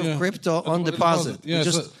worth of Yeah. crypto on deposit. Yeah,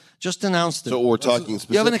 We just announced it. So we're talking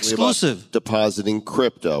specifically You have an exclusive. about depositing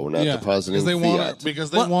crypto, not depositing fiat.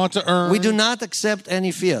 Because they Well, want to earn. We do not accept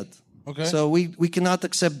any fiat. Okay. So we cannot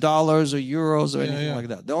accept dollars or euros or anything like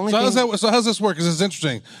that. The only So thing, how's this work? Because it's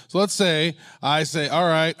interesting. So let's say I say, all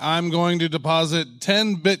right, I'm going to deposit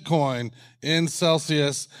 10 Bitcoin in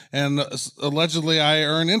Celsius, and allegedly I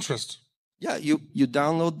earn interest. yeah, you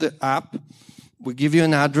download the app. We give you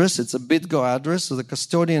an address. It's a BitGo address. So the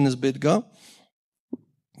custodian is BitGo.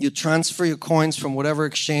 You transfer your coins from whatever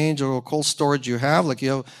exchange or cold storage you have. Like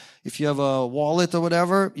if you have a wallet or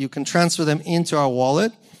whatever, you can transfer them into our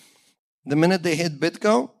wallet. The minute they hit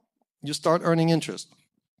BitGo, you start earning interest.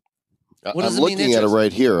 What does I'm it mean, looking at it interest?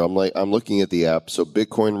 right here. I'm looking at the app. So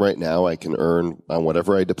Bitcoin right now, I can earn on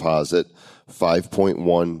whatever I deposit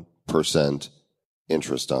 5.1%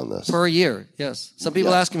 interest on this. Per year, yes. Some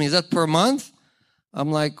people ask me, is that per month?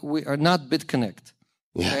 I'm like, we are not BitConnect.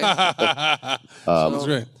 That's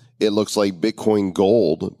great. It looks like Bitcoin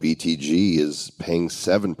Gold, BTG, is paying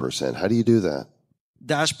 7%. How do you do that?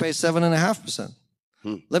 Dash pays 7.5%.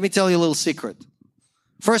 Let me tell you a little secret.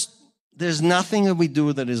 First, there's nothing that we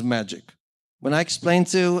do that is magic. When I explain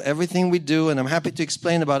to everything we do, and I'm happy to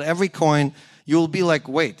explain about every coin, you'll be like,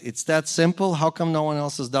 wait, it's that simple? How come no one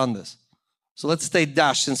else has done this? So let's take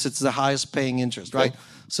Dash since it's the highest paying interest, right?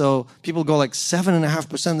 So people go like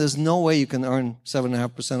 7.5%. There's no way you can earn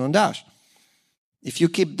 7.5% on Dash. If you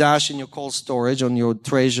keep Dash in your cold storage on your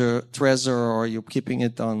Trezor, or you're keeping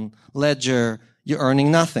it on Ledger, you're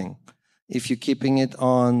earning nothing. If you're keeping it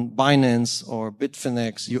on Binance or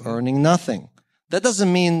Bitfinex, you're earning nothing. That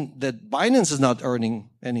doesn't mean that Binance is not earning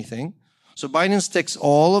anything. So Binance takes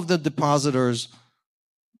all of the depositors'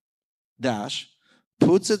 Dash,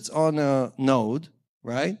 puts it on a node,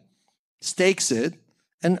 right? Stakes it,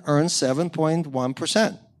 and earns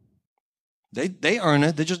 7.1%. They earn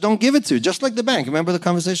it. They just don't give it to you. Just like the bank. Remember the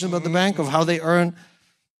conversation about the bank of how they earn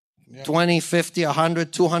 20, 50,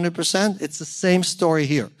 100, 200%? It's the same story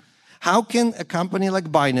here. How can a company like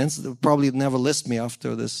Binance, they'll probably never list me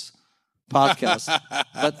after this podcast,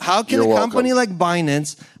 but how can You're a company welcome. like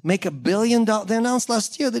Binance make $1 billion? They announced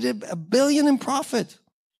last year they did $1 billion in profit.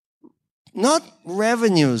 Not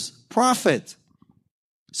revenues, profit.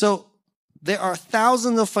 So there are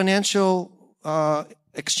thousands of financial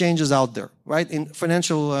exchanges out there, right? In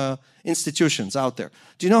financial institutions out there.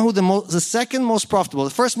 Do you know who the second most profitable? The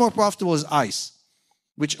first most profitable is ICE,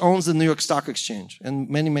 which owns the New York Stock Exchange and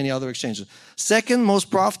many, many other exchanges. Second most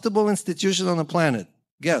profitable institution on the planet.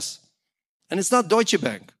 Guess. And it's not Deutsche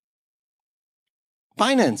Bank.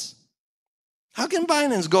 Binance. How can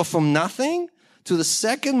Binance go from nothing to the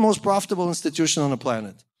second most profitable institution on the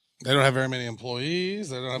planet? They don't have very many employees.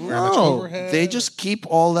 They don't have very much No, overhead. they just keep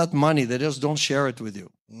all that money. They just don't share it with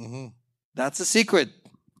you. That's the secret.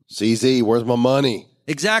 CZ, where's my money?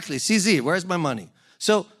 Exactly. CZ, where's my money?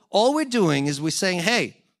 So all we're doing is we're saying,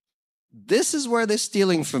 hey, this is where they're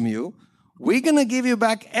stealing from you. We're going to give you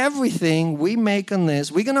back everything we make on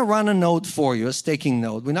this. We're going to run a node for you, a staking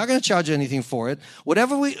node. We're not going to charge anything for it.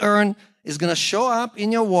 Whatever we earn is going to show up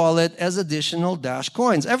in your wallet as additional Dash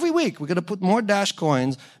coins. Every week, we're going to put more Dash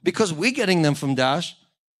coins because we're getting them from Dash.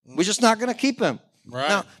 We're just not going to keep them. Right.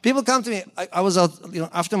 Now, people come to me. I was out,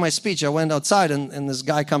 after my speech, I went outside and this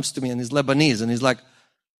guy comes to me and he's Lebanese and he's like,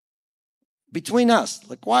 between us,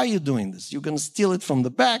 like, why are you doing this? You're going to steal it from the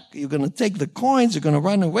back. You're going to take the coins. You're going to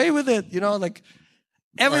run away with it. Like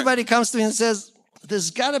everybody comes to me and says,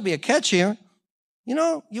 there's got to be a catch here.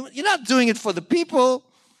 You're not doing it for the people.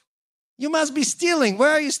 You must be stealing.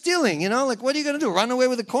 Where are you stealing? Like, what are you going to do? Run away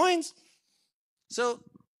with the coins? So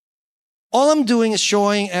all I'm doing is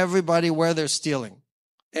showing everybody where they're stealing.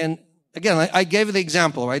 And again, I gave you the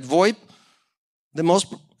example, right? VoIP, the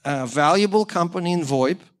most valuable company in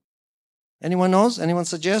VoIP. Anyone knows? Anyone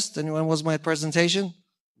suggest? Anyone was my presentation?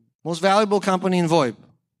 Most valuable company in VoIP.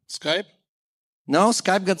 Skype? No,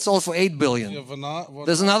 Skype got sold for $8 billion.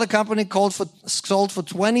 There's another company sold for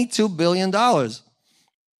 $22 billion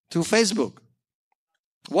to Facebook.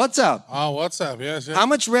 WhatsApp. Oh, WhatsApp. Yes. How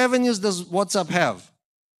much revenues does WhatsApp have?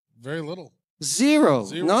 Very little. Zero.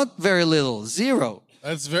 Not very little. Zero.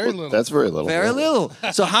 That's very little. That's very little. Very little.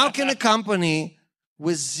 So how can a company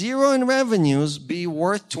with zero in revenues be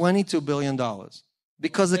worth $22 billion?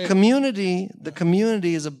 Because the community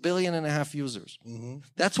is 1.5 billion users.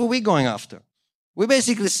 That's what we're going after. We're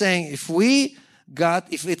basically saying if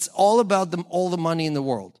it's all about all the money in the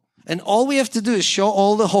world, and all we have to do is show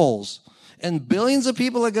all the holes, and billions of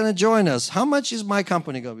people are going to join us, how much is my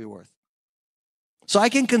company going to be worth? So I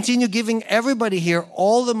can continue giving everybody here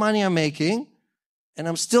all the money I'm making, and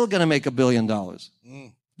I'm still going to make $1 billion.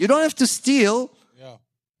 You don't have to steal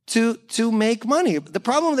to make money. The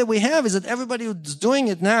problem that we have is that everybody who's doing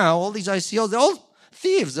it now, all these ICOs, they're all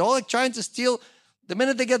thieves. They're all like trying to steal. The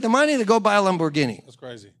minute they get the money, they go buy a Lamborghini. That's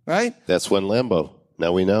crazy. Right? That's when Lambo.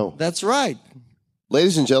 Now we know. That's right.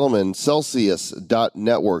 Ladies and gentlemen,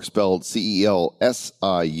 Celsius.network, spelled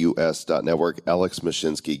CELSIUS.network, Alex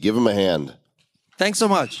Mashinsky. Give him a hand. Thanks so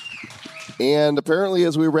much. And apparently,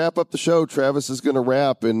 as we wrap up the show, Travis is going to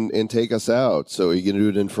rap and take us out. So are you going to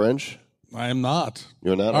do it in French? I am not.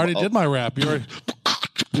 You're not? I already did my rap. You already...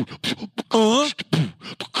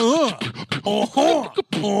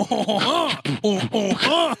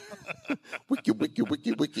 Wiki.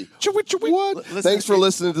 What? Thanks for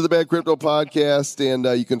listening to the Bad Crypto Podcast, and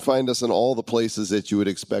you can find us in all the places that you would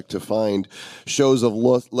expect to find shows of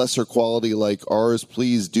lesser quality like ours.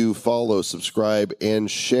 Please do follow, subscribe, and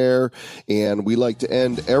share. And we like to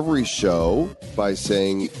end every show by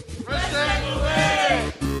saying...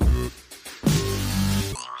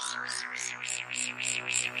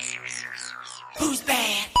 Who's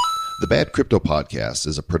bad? The Bad Crypto Podcast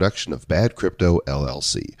is a production of Bad Crypto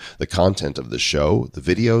LLC. The content of the show, the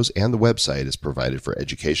videos, and the website is provided for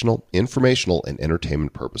educational, informational, and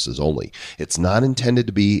entertainment purposes only. It's not intended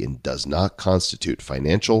to be and does not constitute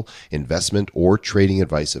financial, investment, or trading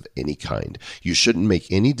advice of any kind. You shouldn't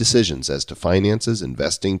make any decisions as to finances,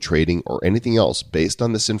 investing, trading, or anything else based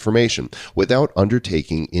on this information without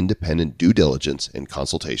undertaking independent due diligence and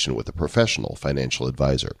consultation with a professional financial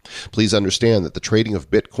advisor. Please understand that the trading of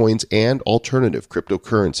Bitcoins and alternative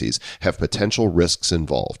cryptocurrencies have potential risks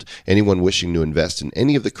involved. Anyone wishing to invest in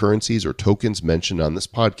any of the currencies or tokens mentioned on this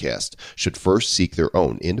podcast should first seek their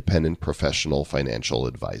own independent professional financial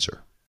advisor.